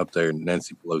pass up there,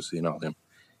 Nancy Pelosi and all them.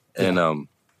 And,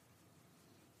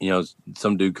 you know,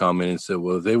 some dude commented and said,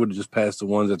 well, if they would have just passed the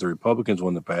ones that the Republicans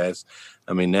wanted to pass,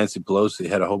 I mean, Nancy Pelosi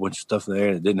had a whole bunch of stuff in there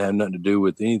and it didn't have nothing to do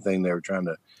with anything they were trying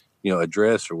to, you know,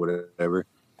 address or whatever.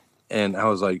 And I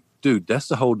was like, dude, that's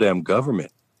the whole damn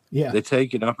government. Yeah. They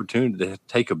take an opportunity to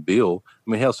take a bill.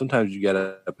 I mean, hell, sometimes you got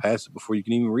to pass it before you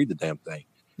can even read the damn thing.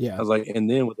 Yeah. I was like, and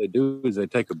then what they do is they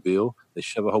take a bill, they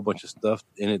shove a whole bunch of stuff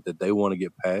in it that they want to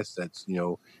get passed. That's, you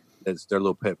know, that's their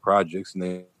little pet projects. And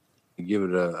they give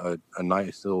it a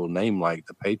nice little name like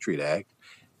the Patriot Act.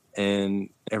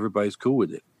 And everybody's cool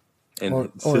with it. And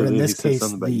or in this case,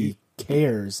 the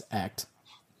CARES Act.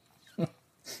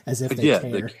 As if they care.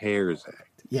 The CARES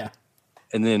Act. Yeah.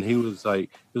 And then he was like,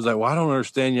 well, I don't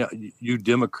understand you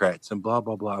Democrats and blah,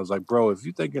 blah, blah. I was like, bro, if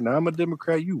you're thinking I'm a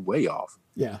Democrat, you way off.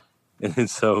 Yeah. And then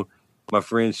so my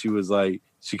friend, she was like,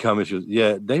 she commented,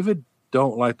 yeah, David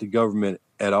don't like the government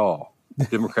at all.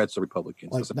 Democrats or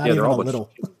Republicans. Like, I was not like, even a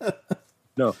little.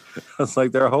 No, I was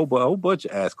like, they're a whole bunch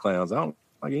of ass clowns. I don't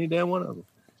like any damn one of them.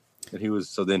 And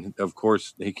then of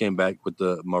course he came back with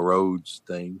the my roads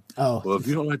thing. Oh, well, if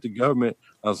you don't like the government,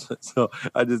 so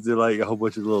I just did like a whole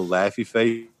bunch of little laughy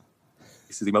faces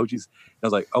emojis. And I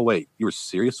was like, oh wait, you were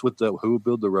serious with the who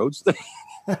build the roads thing?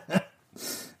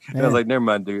 And I was like, never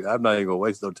mind, dude. I'm not even gonna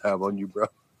waste no time on you, bro.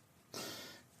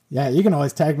 Yeah, you can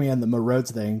always tag me on the my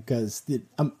roads thing because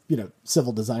I'm, you know,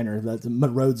 civil designer. That my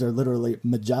roads are literally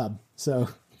my job. So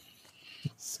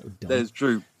dumb. That is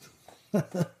true.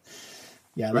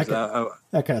 Yeah, Whereas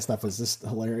that kind of stuff is just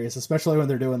hilarious, especially when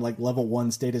they're doing like level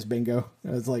 1 status bingo.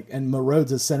 It's like, and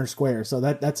Roads is center square, so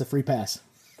that's a free pass.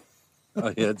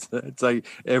 yeah, it's like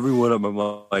every one of them.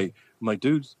 I'm like,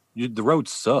 dudes, the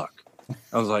roads suck.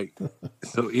 I was like,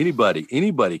 so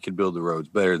anybody can build the roads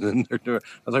better than they're doing.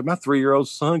 I was like, my 3-year-old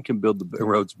son can build the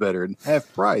roads better at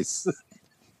half price.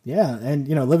 Yeah, and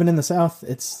living in the South,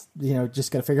 it's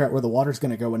just got to figure out where the water's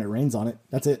going to go when it rains on it.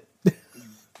 That's it.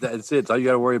 That's it. That's all you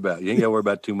got to worry about. You ain't got to worry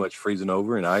about too much freezing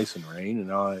over and ice and rain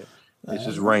and all that. It's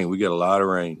just rain. We get a lot of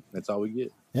rain. That's all we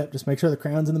get. Yep, just make sure the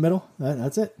crown's in the middle.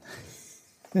 That's it.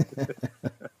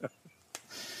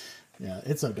 Yeah,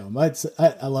 it's so dumb.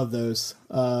 I love those.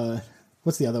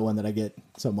 What's the other one that I get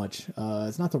so much?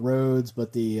 It's not the roads,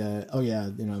 but the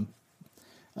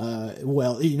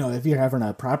well, if you're having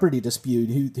a property dispute,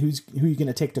 who are you going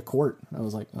to take to court? I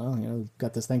was like, oh,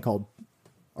 got this thing called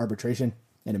arbitration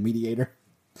and a mediator.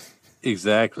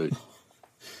 Exactly.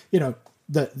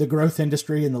 The growth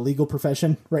industry and the legal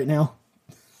profession right now.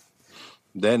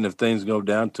 Then if things go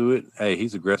down to it, hey,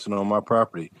 he's aggressing on my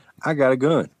property. I got a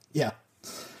gun. Yeah.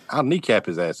 I'll kneecap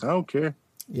his ass. I don't care.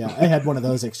 Yeah, I had one of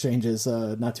those exchanges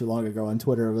not too long ago on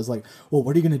Twitter. It was like, well,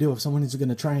 what are you going to do if someone is going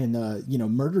to try and,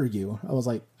 murder you? I was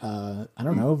like, I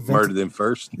don't know. Murder them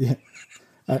first. Yeah.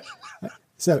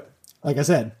 So, like I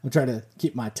said, I'm trying to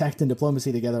keep my tact and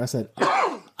diplomacy together. I said,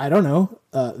 I don't know,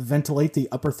 ventilate the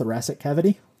upper thoracic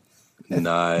cavity.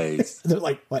 Nice. They're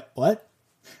like, what? I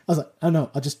was like, oh no,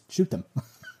 I'll just shoot them.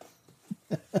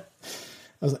 I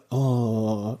was like,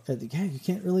 oh, yeah, you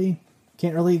can't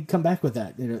really come back with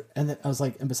that. And then I was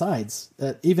like, and besides,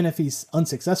 even if he's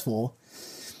unsuccessful,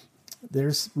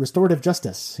 there's restorative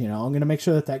justice. I'm going to make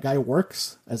sure that guy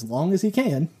works as long as he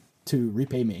can to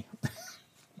repay me.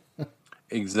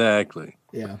 Exactly.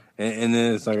 Yeah. And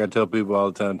then it's like I tell people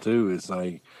all the time too. It's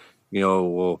like, they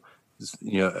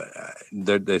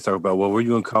talk about, well, where are you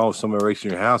going to call if somebody breaks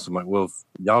in your house? I'm like, well, if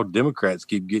y'all Democrats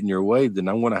keep getting your way, then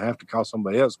I'm going to have to call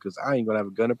somebody else because I ain't going to have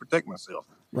a gun to protect myself.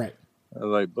 Right. I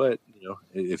was like, but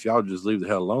if y'all just leave the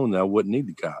hell alone, then I wouldn't need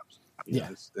the cops.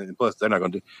 And plus, they're not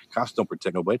going to do. Cops don't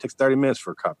protect nobody. It takes 30 minutes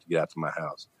for a cop to get out to my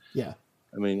house. Yeah.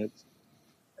 I mean,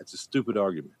 it's a stupid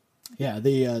argument. Yeah.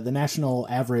 The national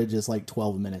average is like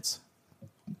 12 minutes.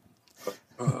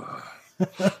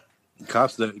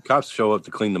 Cops show up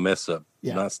to clean the mess up,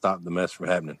 not stop the mess from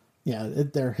happening. Yeah,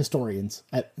 they're historians.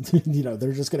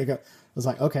 They're just going to go. I was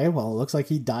like, okay, well, it looks like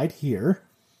he died here.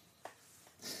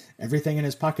 Everything in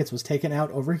his pockets was taken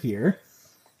out over here.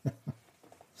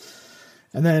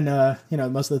 And then,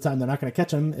 most of the time they're not going to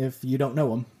catch him if you don't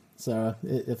know him. So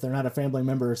if they're not a family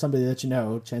member or somebody that you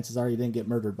know, chances are you didn't get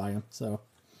murdered by him. So.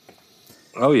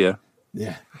 Oh, yeah.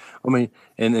 Yeah. I mean,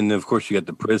 and of course you got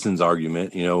the prisons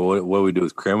argument, what we do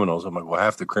with criminals. I'm like, well,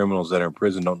 half the criminals that are in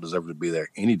prison don't deserve to be there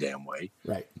any damn way.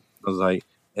 Right. I was like,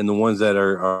 and the ones that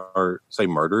are say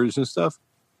murderers and stuff,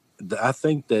 I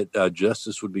think that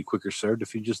justice would be quicker served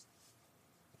if you just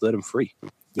let them free.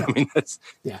 Yeah. I mean, that's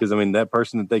because that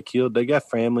person that they killed, they got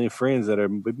family and friends that are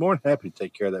more than happy to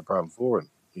take care of that problem for them.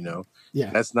 Yeah,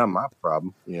 and that's not my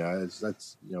problem.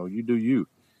 That's you do you.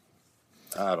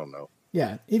 I don't know.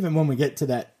 Yeah, even when we get to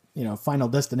that, final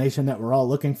destination that we're all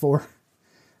looking for,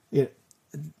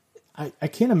 I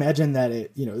can't imagine that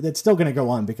it's still going to go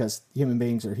on because human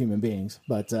beings are human beings,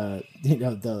 but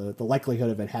the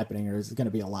likelihood of it happening is going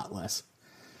to be a lot less.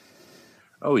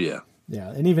 Oh yeah. Yeah,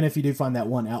 and even if you do find that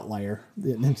one outlier,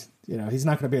 he's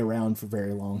not going to be around for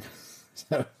very long.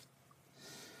 So.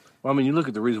 Well, I mean, you look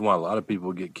at the reason why a lot of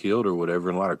people get killed or whatever,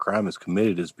 and a lot of crime is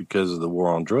committed is because of the war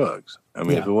on drugs. I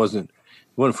mean, if it wasn't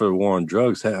for the war on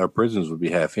drugs, our prisons would be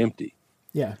half empty.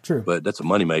 Yeah, true. But that's a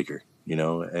moneymaker,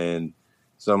 and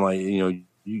so I'm like,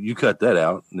 you cut that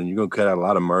out, and then you're going to cut out a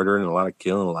lot of murder and a lot of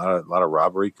killing, a lot of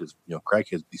robbery because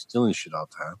crackheads be stealing shit all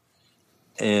the time,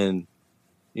 and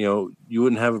you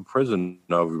wouldn't have a prison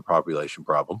overpopulation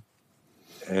problem,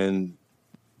 and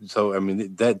so I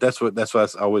mean that's what I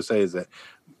always say is that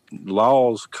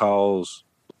laws cause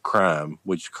crime,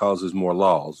 which causes more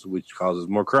laws, which causes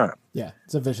more crime. Yeah,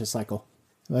 it's a vicious cycle.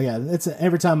 Well, yeah, it's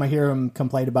every time I hear them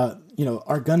complain about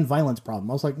our gun violence problem.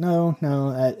 I was like, no,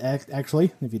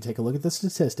 actually, if you take a look at the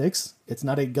statistics, it's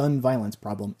not a gun violence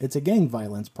problem; it's a gang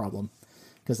violence problem,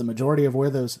 because the majority of where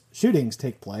those shootings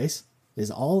take place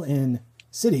is all in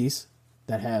cities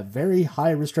that have very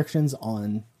high restrictions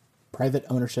on private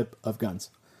ownership of guns.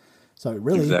 So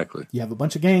really, you have a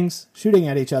bunch of gangs shooting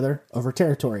at each other over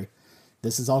territory.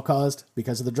 This is all caused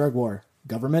because of the drug war.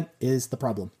 Government is the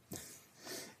problem.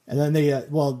 And then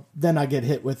then I get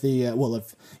hit with the,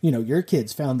 if, your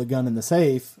kids found the gun in the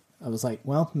safe, I was like,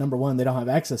 well, number one, they don't have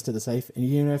access to the safe. And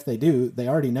even if they do, they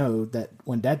already know that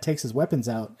when Dad takes his weapons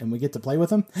out and we get to play with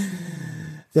them,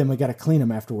 then we got to clean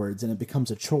them afterwards and it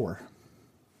becomes a chore.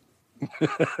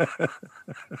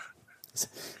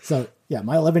 So, yeah,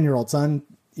 my 11-year-old son,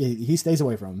 he stays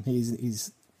away from him.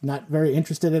 He's not very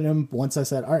interested in him. Once I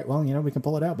said, all right, well, we can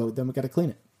pull it out, but then we got to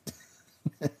clean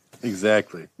it.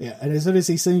 Exactly. Yeah, and as soon as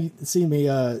he see me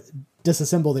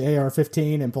disassemble the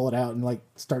AR-15 and pull it out and like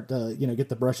start to get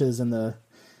the brushes and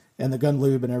the gun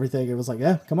lube and everything, it was like,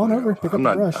 yeah, come on over, pick up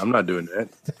the brush. I'm not doing that.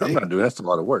 I'm not doing that. That's a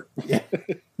lot of work. Yeah,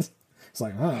 it's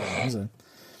like,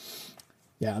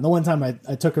 yeah. And the one time I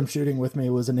took him shooting with me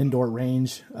was an indoor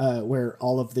range where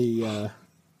all of the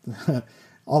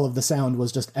sound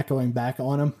was just echoing back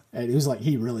on him, and he was like,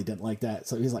 he really didn't like that.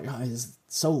 So he's like, oh, it's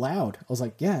so loud. I was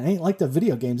like, yeah, it ain't like the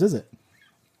video games, is it?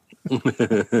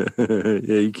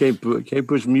 Yeah, you can't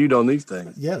push mute on these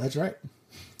things. Yeah, that's right.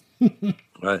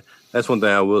 Right. That's one thing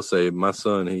I will say. My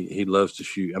son, he loves to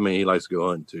shoot. I mean, he likes to go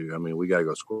hunting too. I mean, we got to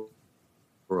go squirrel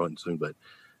hunting soon, but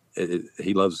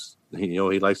he likes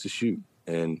to shoot.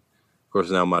 And of course,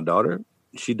 now my daughter,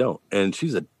 she don't, and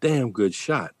she's a damn good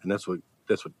shot, and that's what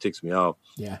ticks me off.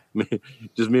 Yeah.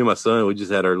 Just me and my son, we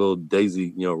just had our little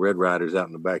Daisy, Red Riders out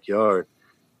in the backyard,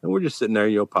 and we're just sitting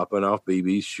there, popping off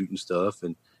BBs, shooting stuff,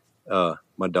 and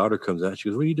my daughter comes out. She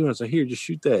goes, "What are you doing?" I said, "Here, just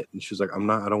shoot that." And she was like,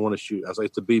 I don't want to shoot. I was like,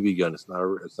 "It's a BB gun. It's not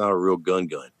a real gun."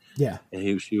 Yeah.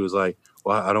 And she was like,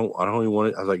 "Well, I don't even want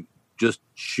it." I was like, "Just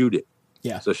shoot it."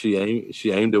 Yeah. So she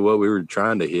aimed at what we were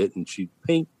trying to hit, and she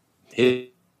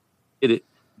hit it.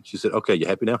 She said, "Okay, you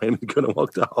happy now?" And the gun and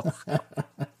walked off.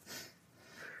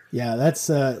 Yeah, that's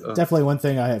definitely one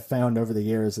thing I have found over the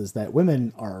years is that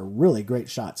women are really great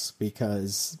shots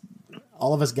because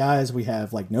all of us guys, we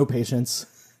have like no patience.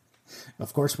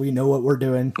 Of course, we know what we're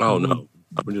doing. Oh, no.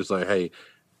 I'm just like, hey,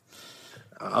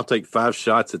 I'll take 5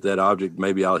 shots at that object.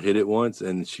 Maybe I'll hit it once,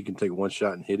 and she can take 1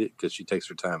 shot and hit it because she takes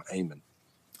her time aiming.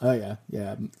 Oh, yeah.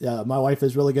 Yeah. My wife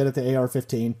is really good at the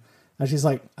AR-15. And she's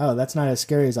like, oh, that's not as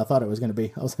scary as I thought it was going to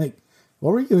be. I was like,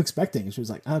 what were you expecting? And she was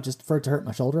like, oh, just for it to hurt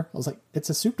my shoulder. I was like, it's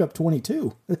a souped up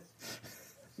 22.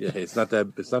 Yeah, it's not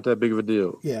that big of a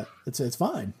deal. Yeah, it's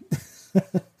fine.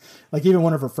 Like even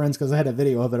one of her friends, because I had a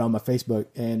video of it on my Facebook,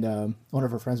 and one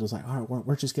of her friends was like, "Oh,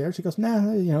 weren't you scared?" She goes,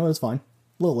 "Nah, it was fine.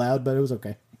 A little loud, but it was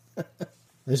okay."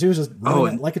 And she was just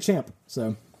running like a champ.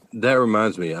 So that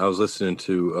reminds me, I was listening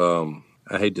to.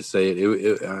 I hate to say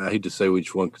it. I hate to say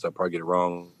which one because I probably get it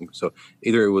wrong. So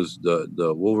either it was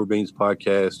the Wolverines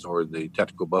podcast or the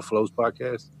Tactical Buffaloes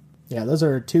podcast. Yeah, those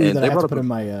are two that I have to put in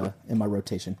my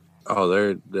rotation.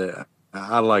 Oh,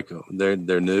 I like them.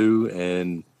 They're new,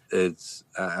 and I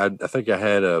think I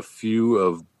had a few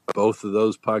of both of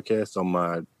those podcasts on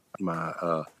my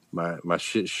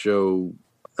shit show.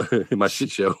 My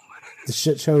shit show. The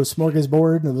shit show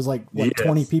smorgasbord. There was like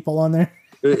 20 people on there.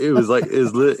 It was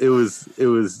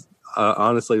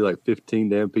honestly like 15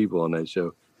 damn people on that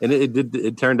show, and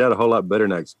it turned out a whole lot better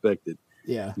than I expected.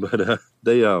 Yeah, but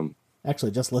they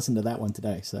actually just listened to that one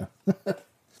today, so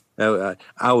I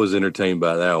was entertained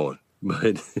by that one,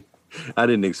 but I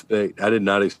did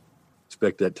not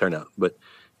expect that turnout. But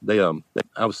I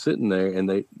was sitting there,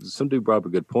 and some dude brought up a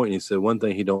good point, and he said one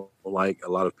thing he don't like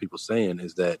a lot of people saying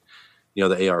is that the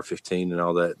AR-15 and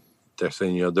all that, they're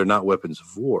saying they're not weapons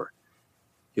of war.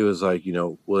 He was like,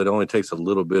 well, it only takes a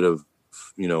little bit of,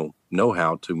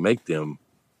 know-how to make them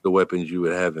the weapons you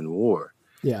would have in war.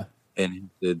 Yeah. And he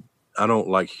said, I don't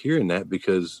like hearing that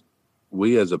because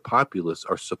we as a populace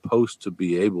are supposed to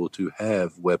be able to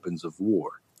have weapons of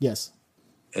war. Yes.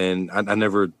 And I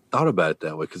never thought about it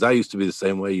that way because I used to be the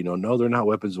same way, no, they're not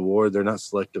weapons of war. They're not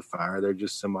selective fire. They're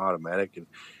just semi-automatic.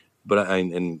 But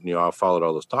I followed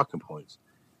all those talking points.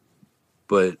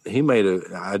 But he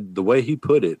the way he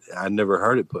put it, I never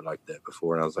heard it put like that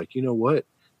before. And I was like, you know what?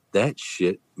 That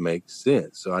shit makes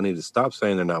sense. So I need to stop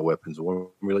saying they're not weapons of war.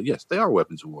 And be like, yes, they are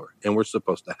weapons of war. And we're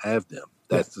supposed to have them.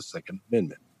 That's the Second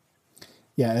Amendment.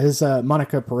 Yeah, his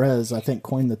Monica Perez, I think,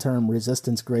 coined the term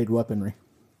resistance-grade weaponry.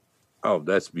 Oh,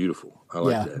 that's beautiful. I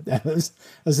like that.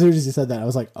 As soon as he said that, I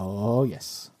was like, oh,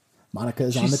 yes. Monica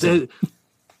is on the team.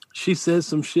 She says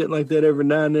some shit like that every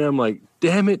now and then. I'm like,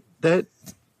 damn it,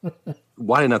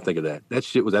 why didn't I think of that? That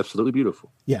shit was absolutely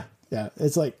beautiful. Yeah.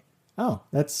 It's like, oh,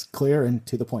 that's clear and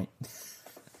to the point.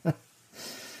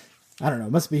 I don't know.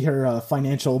 It must be her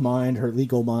financial mind, her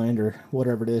legal mind, or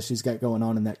whatever it is she's got going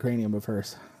on in that cranium of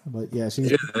hers. But yeah,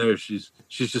 she's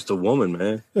just a woman,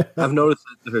 man. I've noticed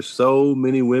that there's so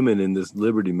many women in this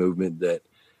liberty movement that's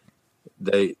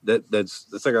like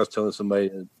I was telling somebody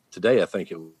today. I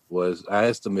think it was. I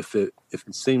asked them if it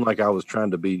seemed like I was trying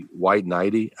to be white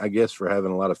knighty, I guess, for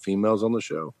having a lot of females on the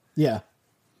show. Yeah.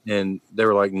 And they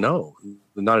were like, no,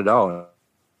 not at all.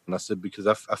 And I said, because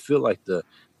I feel like the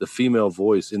female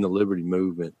voice in the liberty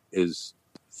movement is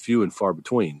few and far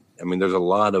between. I mean, there's a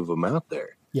lot of them out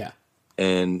there. Yeah.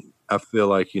 And I feel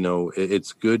like,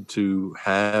 it's good to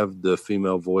have the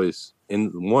female voice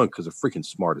in one, because they're freaking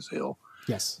smart as hell.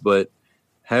 Yes. But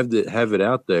have it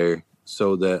out there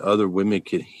so that other women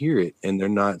can hear it, and they're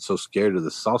not so scared of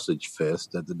the sausage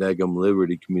fest that the daggum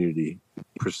liberty community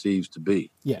perceives to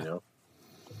be. Yeah.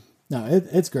 No,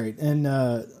 it's great. And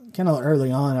kind of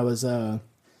early on, I was, I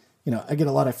get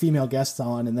a lot of female guests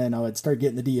on, and then I would start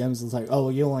getting the DMs. It's like, oh,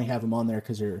 well, you only have them on there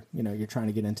because you're trying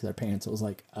to get into their pants. It was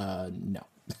like, no.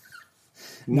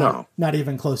 Not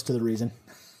even close to the reason.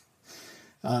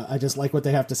 I just like what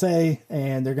they have to say,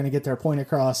 and they're going to get their point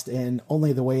across in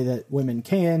only the way that women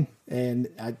can. And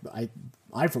I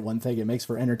for one, think it makes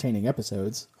for entertaining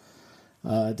episodes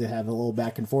to have a little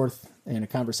back and forth and a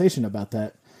conversation about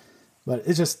that. But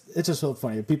it's just so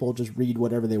funny. People just read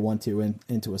whatever they want to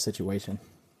into a situation.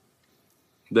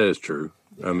 That is true.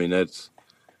 I mean, that's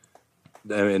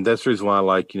the reason why I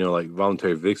like, like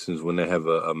Voluntary Vixens when they have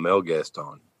a male guest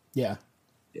on. Yeah.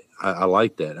 I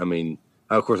like that. I mean,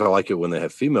 of course, I like it when they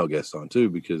have female guests on too,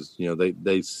 because,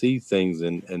 they see things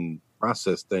and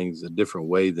process things a different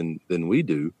way than we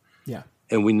do. Yeah.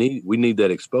 And we need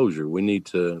that exposure. We need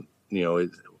to,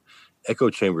 echo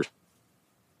chambers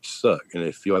suck. And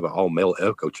if you have an all male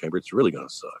echo chamber, it's really going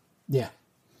to suck. Yeah.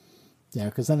 Yeah.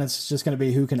 Cause then it's just going to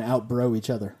be who can outbro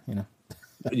each other, Yeah.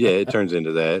 It turns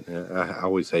into that. I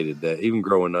always hated that. Even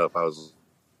growing up, I was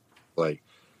like,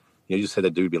 you just had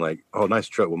that dude being like, oh, nice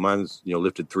truck. Well, mine's,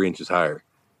 lifted 3 inches higher.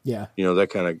 Yeah. That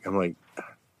kind of, I'm like,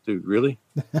 dude, really?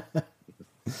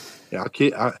 Yeah. I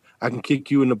can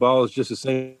kick you in the balls just the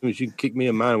same as you can kick me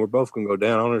in mine. We're both going to go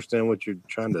down. I don't understand what you're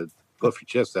trying to buff your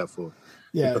chest out for.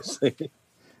 Yeah.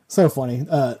 So funny.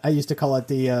 I used to call it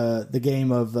the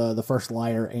game of the first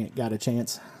liar ain't got a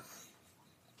chance.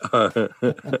 Never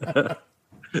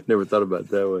thought about it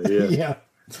that way. Yeah. Yeah.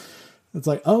 It's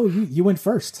like, oh, you went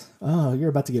first. Oh, you're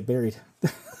about to get buried.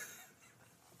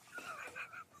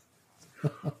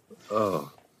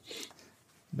 Oh.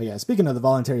 But yeah, speaking of the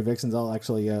Voluntary Vixens, I'll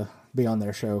actually be on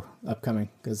their show upcoming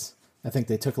because I think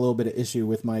they took a little bit of issue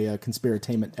with my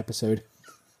conspiratainment episode.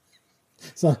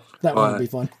 So that one would be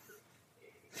fun.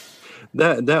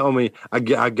 I mean, I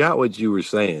got what you were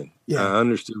saying. Yeah. I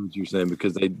understood what you were saying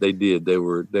because they did. They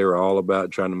were all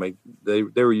about trying to make. They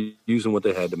were using what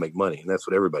they had to make money, and that's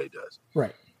what everybody does.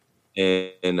 Right.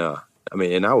 And I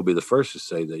mean, and I will be the first to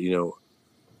say that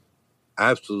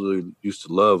I absolutely used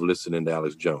to love listening to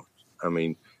Alex Jones. I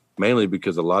mean, mainly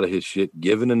because a lot of his shit,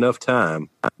 given enough time,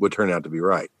 would turn out to be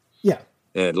right. Yeah.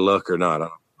 And luck or not, I don't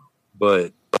know.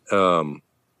 But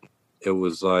it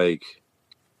was like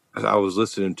I was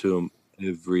listening to him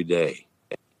every day.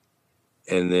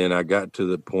 And then I got to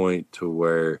the point to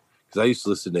where, because I used to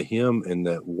listen to him and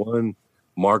that one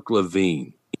Mark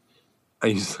Levine. I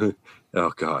used to, oh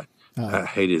God, I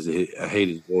hate his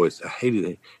voice. I hated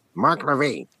it. Mark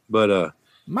Levine. But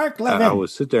Mark Levine. I would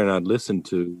sit there and I'd listen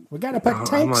to. We got to put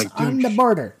tanks on the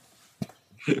border.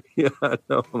 Yeah, I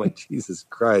know. I'm like, Jesus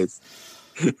Christ.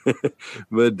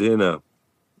 But then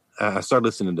I started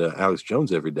listening to Alex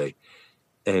Jones every day,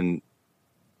 and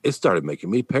it started making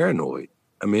me paranoid.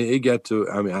 I mean, it got to,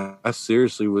 I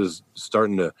seriously was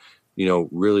starting to,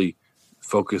 really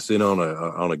focus in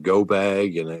on a go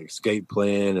bag and an escape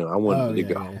plan. And I wanted to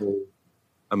go home.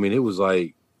 I mean, it was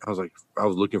like, I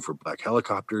was looking for black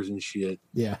helicopters and shit.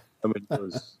 Yeah. I mean,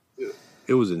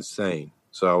 it was insane.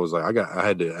 So I was like, I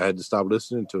had to stop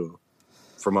listening to him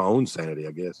for my own sanity,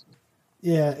 I guess.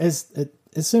 Yeah. As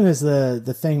soon as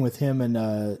the thing with him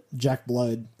and Jack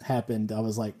Blood happened, I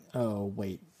was like, oh,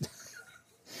 wait.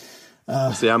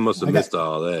 See, I must have missed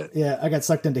all that. Yeah, I got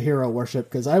sucked into hero worship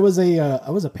because I was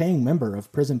a paying member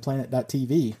of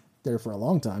PrisonPlanet.tv there for a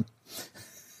long time.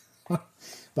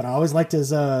 But I always liked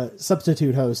his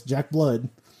substitute host, Jack Blood.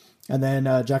 And then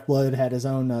Jack Blood had his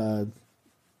own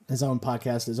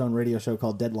podcast, his own radio show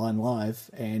called Deadline Live.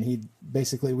 And he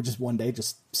basically would just one day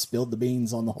just spilled the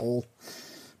beans on the whole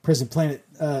Prison Planet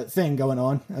thing going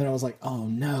on. And I was like, oh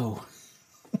no.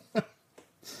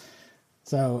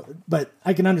 So, but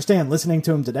I can understand listening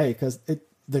to him today because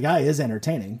the guy is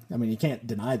entertaining. I mean, you can't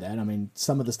deny that. I mean,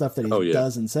 some of the stuff that he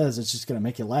does and says, it's just going to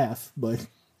make you laugh. But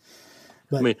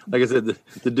I mean, like I said,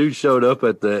 the dude showed up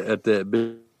at the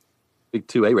big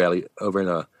 2A rally over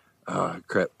in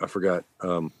crap, I forgot.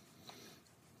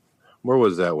 Where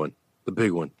was that one? The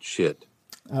big one. Shit.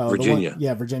 Virginia.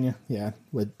 Virginia. Yeah,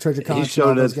 with Treasure Con and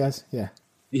all those guys. Yeah.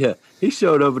 Yeah, he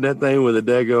showed up in that thing with a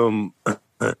daggum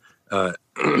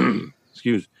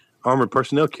armored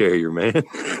personnel carrier, man.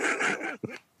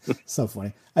 So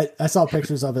funny. I saw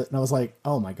pictures of it and I was like,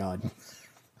 oh my God.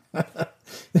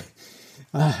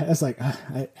 I was like,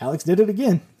 Alex did it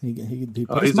again. He put,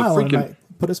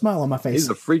 put a smile on my face.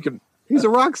 He's a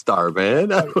rock star,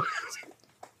 man.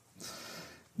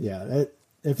 Yeah.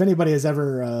 If anybody has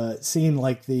ever seen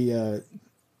like the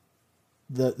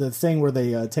thing where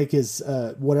they take his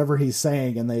whatever he's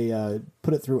saying and they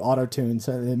put it through auto-tune,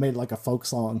 so they made like a folk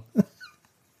song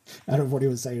out of what he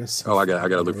was saying. So I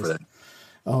gotta look for that.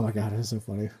 Oh my God, it was so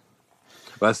funny.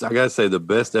 But I gotta say, the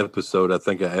best episode I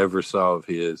think I ever saw of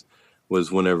his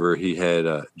was whenever he had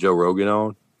Joe Rogan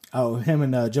on. Oh, him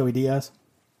and Joey Diaz.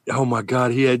 Oh my God,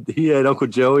 he had Uncle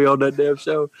Joey on that damn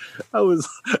show. I was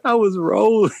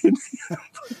rolling.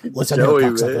 Listen, Joey,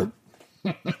 man.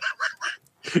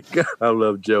 God, I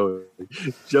love Joey.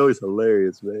 Joey's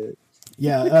hilarious, man.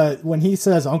 Yeah, when he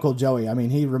says Uncle Joey, I mean,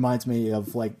 he reminds me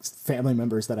of like family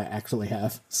members that I actually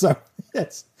have. So I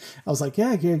was like,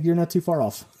 yeah, you're not too far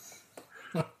off.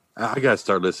 I got to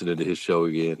start listening to his show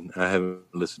again. I haven't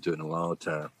listened to it in a long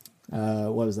time.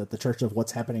 What is that? The Church of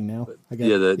What's Happening Now?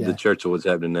 The Church of What's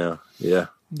Happening Now. Yeah.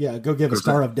 Yeah, go give a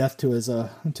star of death to his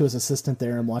assistant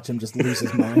there and watch him just lose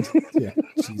his mind. Yeah,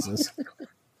 Jesus.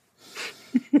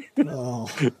 Oh,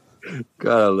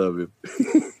 God, I love him.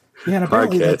 Yeah, and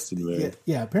apparently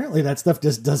apparently that stuff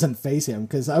just doesn't faze him,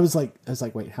 because I was like,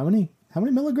 wait, how many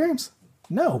milligrams?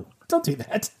 No, don't do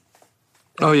that.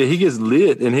 Oh yeah, he gets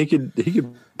lit, and he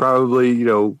could probably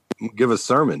give a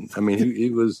sermon. I mean,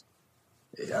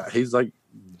 he's like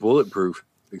bulletproof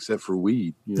except for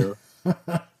weed.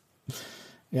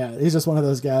 Yeah, he's just one of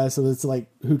those guys. So it's like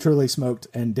who truly smoked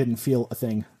and didn't feel a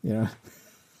thing.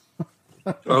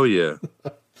 Oh yeah,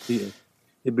 he'd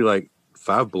be like,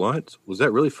 5 blunts? Was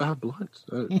that really 5 blunts?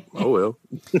 Oh well.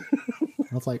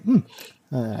 I was like,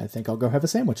 I think I'll go have a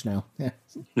sandwich now. Yeah.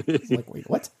 It's like, wait,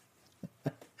 what?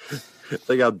 I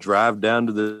think I'll drive down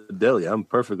to the deli. I'm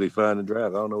perfectly fine to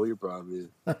drive. I don't know what your problem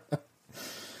is. I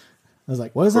was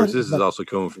like, what is that? Of course, this is also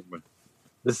coming from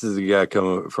this is a guy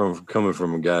coming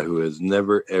from a guy who has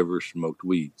never ever smoked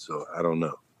weed. So I don't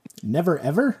know. Never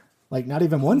ever? Like not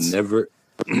even once? Never,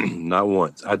 not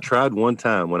once. I tried one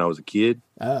time when I was a kid.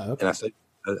 Oh, okay.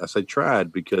 And I say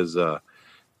tried because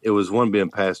it was one being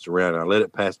passed around. I let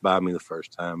it pass by me the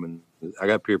first time, and I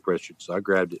got peer pressured, so I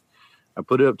grabbed it. I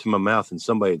put it up to my mouth, and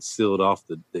somebody had sealed off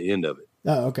the end of it.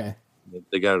 Oh, okay.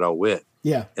 They got it all wet.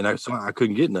 Yeah. And I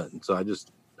couldn't get nothing, so I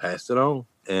just passed it on,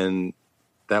 and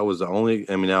that was the only.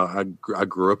 I mean, I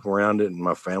grew up around it, and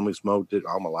my family smoked it.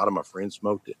 A lot of my friends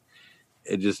smoked it.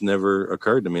 It just never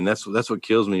occurred to me, and that's what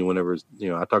kills me whenever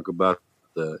I talk about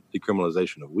the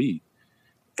decriminalization of weed,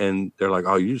 and they're like,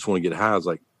 "Oh, you just want to get high." I was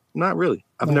like, "Not really.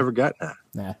 I've never gotten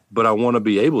high, but I want to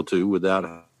be able to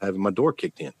without having my door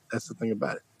kicked in." That's the thing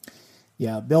about it.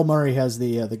 Yeah, Bill Murray has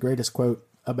the greatest quote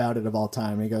about it of all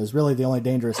time. He goes, "Really, the only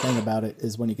dangerous thing about it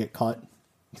is when you get caught."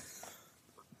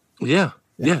 Yeah,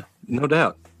 no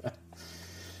doubt.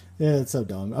 Yeah, it's so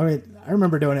dumb. I mean, I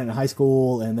remember doing it in high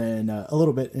school, and then a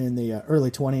little bit in the early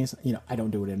 20s. I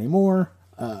don't do it anymore,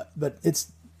 but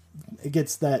it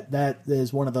gets that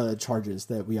is one of the charges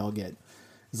that we all get.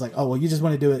 It's like, oh, well, you just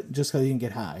want to do it just because you can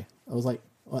get high. I was like,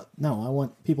 well, no, I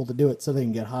want people to do it so they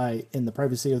can get high in the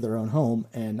privacy of their own home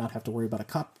and not have to worry about a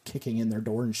cop kicking in their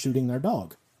door and shooting their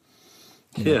dog.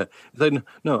 Yeah. Like,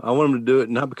 no, I want them to do it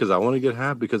not because I want to get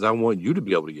high, because I want you to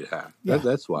be able to get high. Yeah.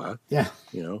 That's why. Yeah.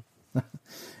 Yeah.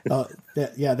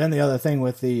 Then the other thing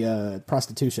with the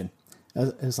prostitution,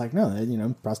 it's like,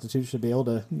 no, prostitution should be able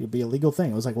to be a legal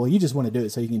thing. I was like, well, you just want to do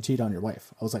it so you can cheat on your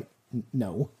wife. I was like,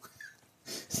 no.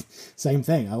 Same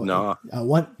thing. I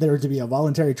want there to be a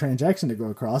voluntary transaction to go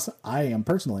across. I am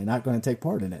personally not going to take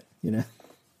part in it.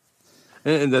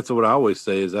 And that's what I always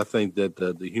say is I think that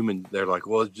the human, they're like,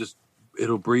 well,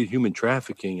 it'll breed human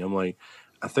trafficking. I'm like,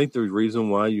 I think the reason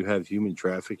why you have human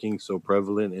trafficking so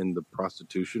prevalent in the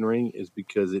prostitution ring is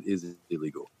because it is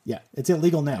illegal. Yeah, it's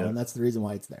illegal now, and that's the reason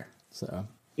why it's there. So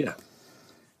yeah,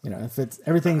 if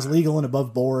everything's legal and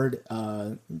above board,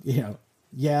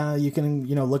 yeah, you can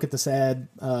look at the sad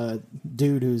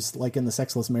dude who's like in the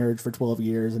sexless marriage for 12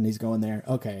 years and he's going there.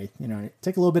 Okay,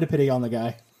 take a little bit of pity on the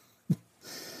guy.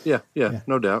 Yeah,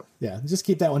 no doubt. Yeah, just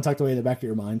keep that one tucked away in the back of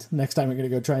your mind. Next time you're going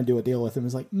to go try and do a deal with him,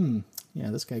 it's like, yeah,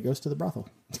 this guy goes to the brothel.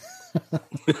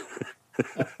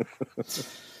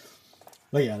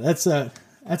 But yeah, that's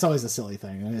always a silly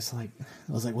thing. And it's like,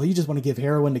 I was like, well, you just want to give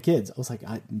heroin to kids. I was like,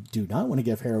 I do not want to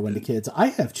give heroin to kids. I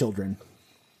have children.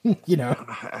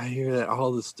 I hear that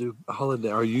all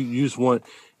the or you just want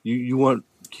you want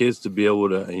kids to be able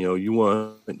to, you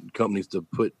want companies to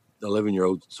put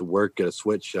 11-year-olds to work at a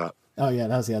sweatshop. Oh yeah,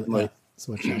 that was the other.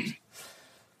 sweatshops.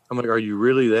 I'm like, are you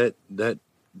really that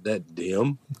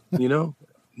dim? You know?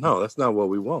 No, that's not what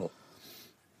we want.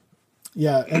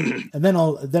 Yeah, and then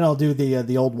I'll do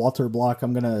the old Walter Block.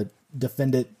 I'm gonna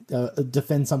defend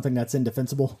something that's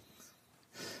indefensible.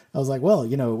 I was like, well,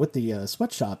 with the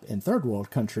sweatshop in third world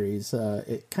countries,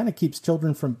 it kind of keeps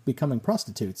children from becoming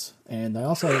prostitutes, and I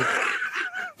also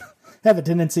have a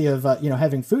tendency of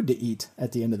having food to eat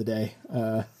at the end of the day.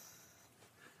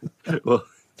 Well,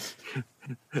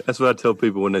 that's what I tell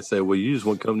people when they say, well, you just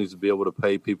want companies to be able to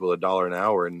pay people $1 an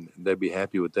hour and they'd be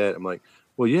happy with that. I'm like,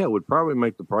 well, yeah, it would probably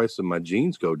make the price of my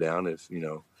jeans go down if,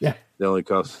 Yeah, they only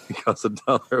cost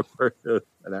 $1 per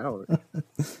an hour.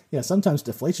 Yeah, sometimes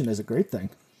deflation is a great thing.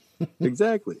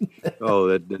 Exactly.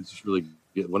 Oh, that's just really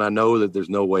good. When I know that there's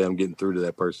no way I'm getting through to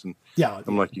that person, Yeah,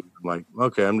 I'm like,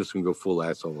 okay, I'm just going to go full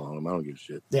asshole on them. I don't give a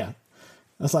shit. yeah.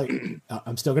 That's like,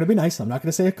 I'm still going to be nice. I'm not going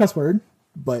to say a cuss word,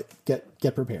 but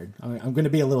get prepared. I'm going to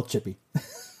be a little chippy.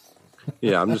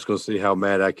 Yeah, I'm just going to see how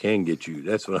mad I can get you.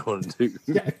 That's what I want to do.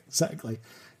 Yeah, exactly.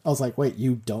 I was like, wait,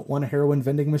 you don't want a heroin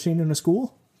vending machine in a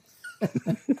school?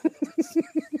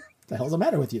 The hell's the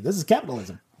matter with you? This is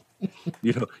capitalism.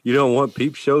 You don't want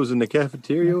peep shows in the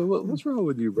cafeteria? What's wrong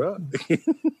with you, bro?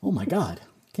 Oh my God.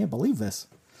 Can't believe this.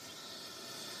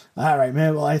 All right,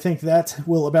 man. Well, I think that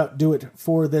will about do it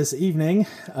for this evening.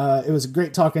 It was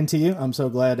great talking to you. I'm so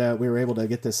glad we were able to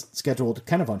get this scheduled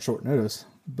kind of on short notice.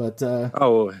 But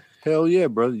oh, hell yeah,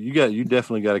 brother. You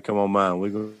definitely got to come on mine. We're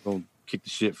going to kick the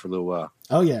shit for a little while.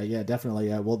 Oh yeah, definitely.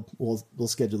 We'll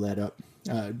schedule that up.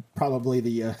 Probably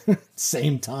the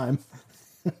same time.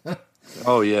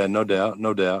 Oh yeah, no doubt.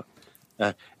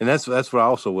 And that's what I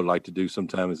also would like to do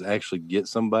sometime is actually get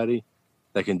somebody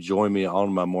that can join me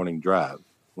on my morning drive.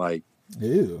 Like,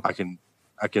 Ew. I can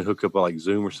hook up like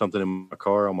Zoom or something in my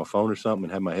car on my phone or something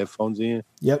and have my headphones in.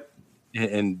 Yep.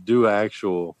 And do an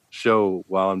actual show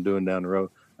while I'm doing down the road.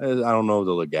 I don't know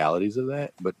the legalities of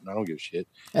that, but I don't give a shit.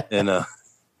 And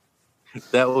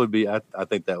that would be, I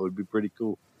think that would be pretty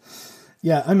cool.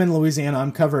 Yeah, I'm in Louisiana.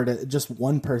 I'm covered. Just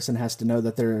one person has to know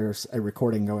that there's a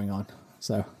recording going on.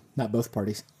 So not both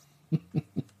parties.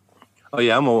 Oh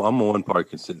yeah, I'm a one part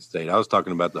consent state. I was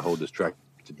talking about the whole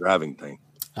distracted driving thing.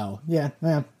 Oh yeah,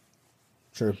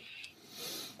 sure.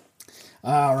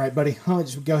 All right, buddy. I'll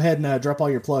just go ahead and drop all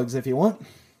your plugs if you want.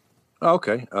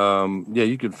 Okay. Yeah,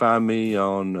 you can find me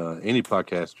on any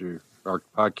podcaster or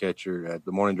podcatcher at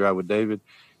The Morning Drive with David.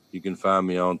 You can find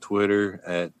me on Twitter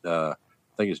at I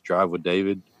think it's Drive with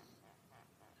David.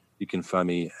 You can find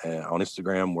me on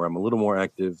Instagram where I'm a little more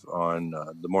active on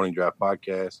The Morning Drive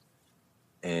podcast,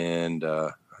 and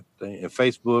I think and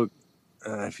Facebook.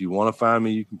 If you want to find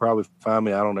me, you can probably find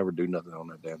me. I don't ever do nothing on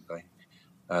that damn thing.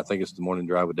 I think it's The Morning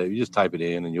Drive with David. You just type it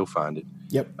in and you'll find it.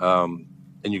 Yep. And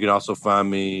you can also find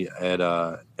me at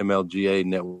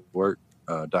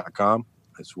MLGAnetwork.com.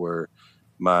 That's where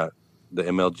the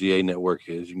MLGA network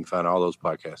is. You can find all those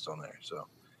podcasts on there. So,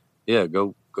 yeah,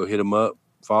 go hit them up.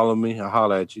 Follow me. I'll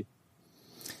holler at you.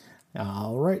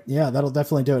 All right. Yeah, that'll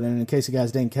definitely do it. And in case you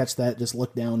guys didn't catch that, just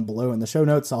look down below in the show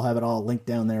notes. I'll have it all linked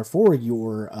down there for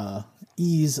your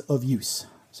ease of use,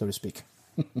 so to speak.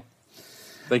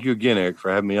 Thank you again, Eric,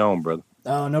 for having me on, brother.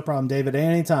 Oh, no problem, David.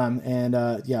 Anytime. And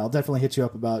yeah, I'll definitely hit you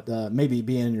up about maybe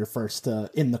being your first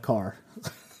in the car.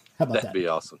 How about that? That'd be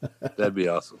awesome. That'd be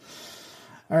awesome.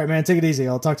 All right, man. Take it easy.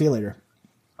 I'll talk to you later.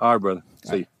 All right, brother.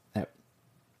 See you.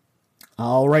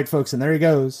 All right, folks. And there he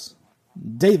goes.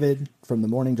 David from the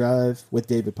Morning Drive with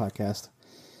David podcast.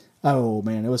 Oh,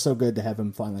 man. It was so good to have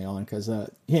him finally on because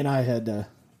he and I had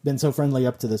been so friendly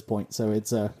up to this point. So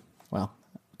it's, well,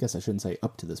 I guess I shouldn't say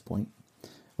up to this point.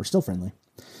 We're still friendly.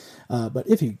 But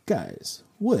if you guys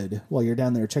would, while you're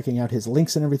down there checking out his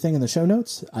links and everything in the show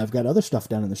notes, I've got other stuff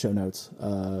down in the show notes.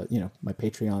 My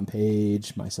Patreon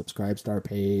page, my Subscribestar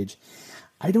page.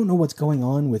 I don't know what's going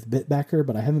on with Bitbacker,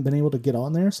 but I haven't been able to get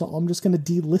on there, so I'm just going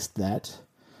to delist that.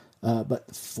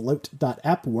 But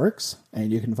float.app works,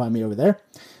 and you can find me over there.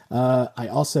 I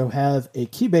also have a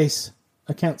Keybase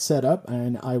account set up,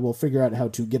 and I will figure out how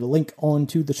to get a link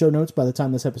onto the show notes by the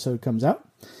time this episode comes out.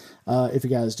 If you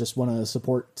guys just want to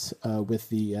support with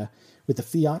the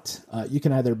fiat, you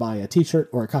can either buy a t-shirt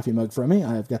or a coffee mug from me.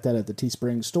 I've got that at the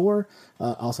Teespring store.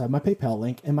 I also have my PayPal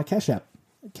link and my Cash App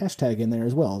cash tag in there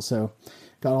as well. So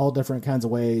got all different kinds of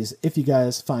ways. If you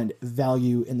guys find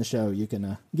value in the show, you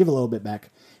can give a little bit back.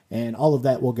 And all of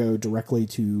that will go directly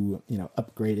to,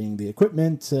 upgrading the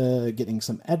equipment, getting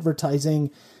some advertising,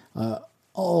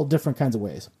 all different kinds of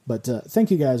ways. But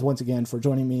thank you guys once again for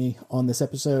joining me on this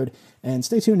episode. And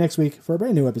stay tuned next week for a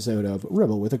brand new episode of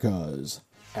Rebel with a Cause.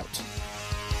 Out.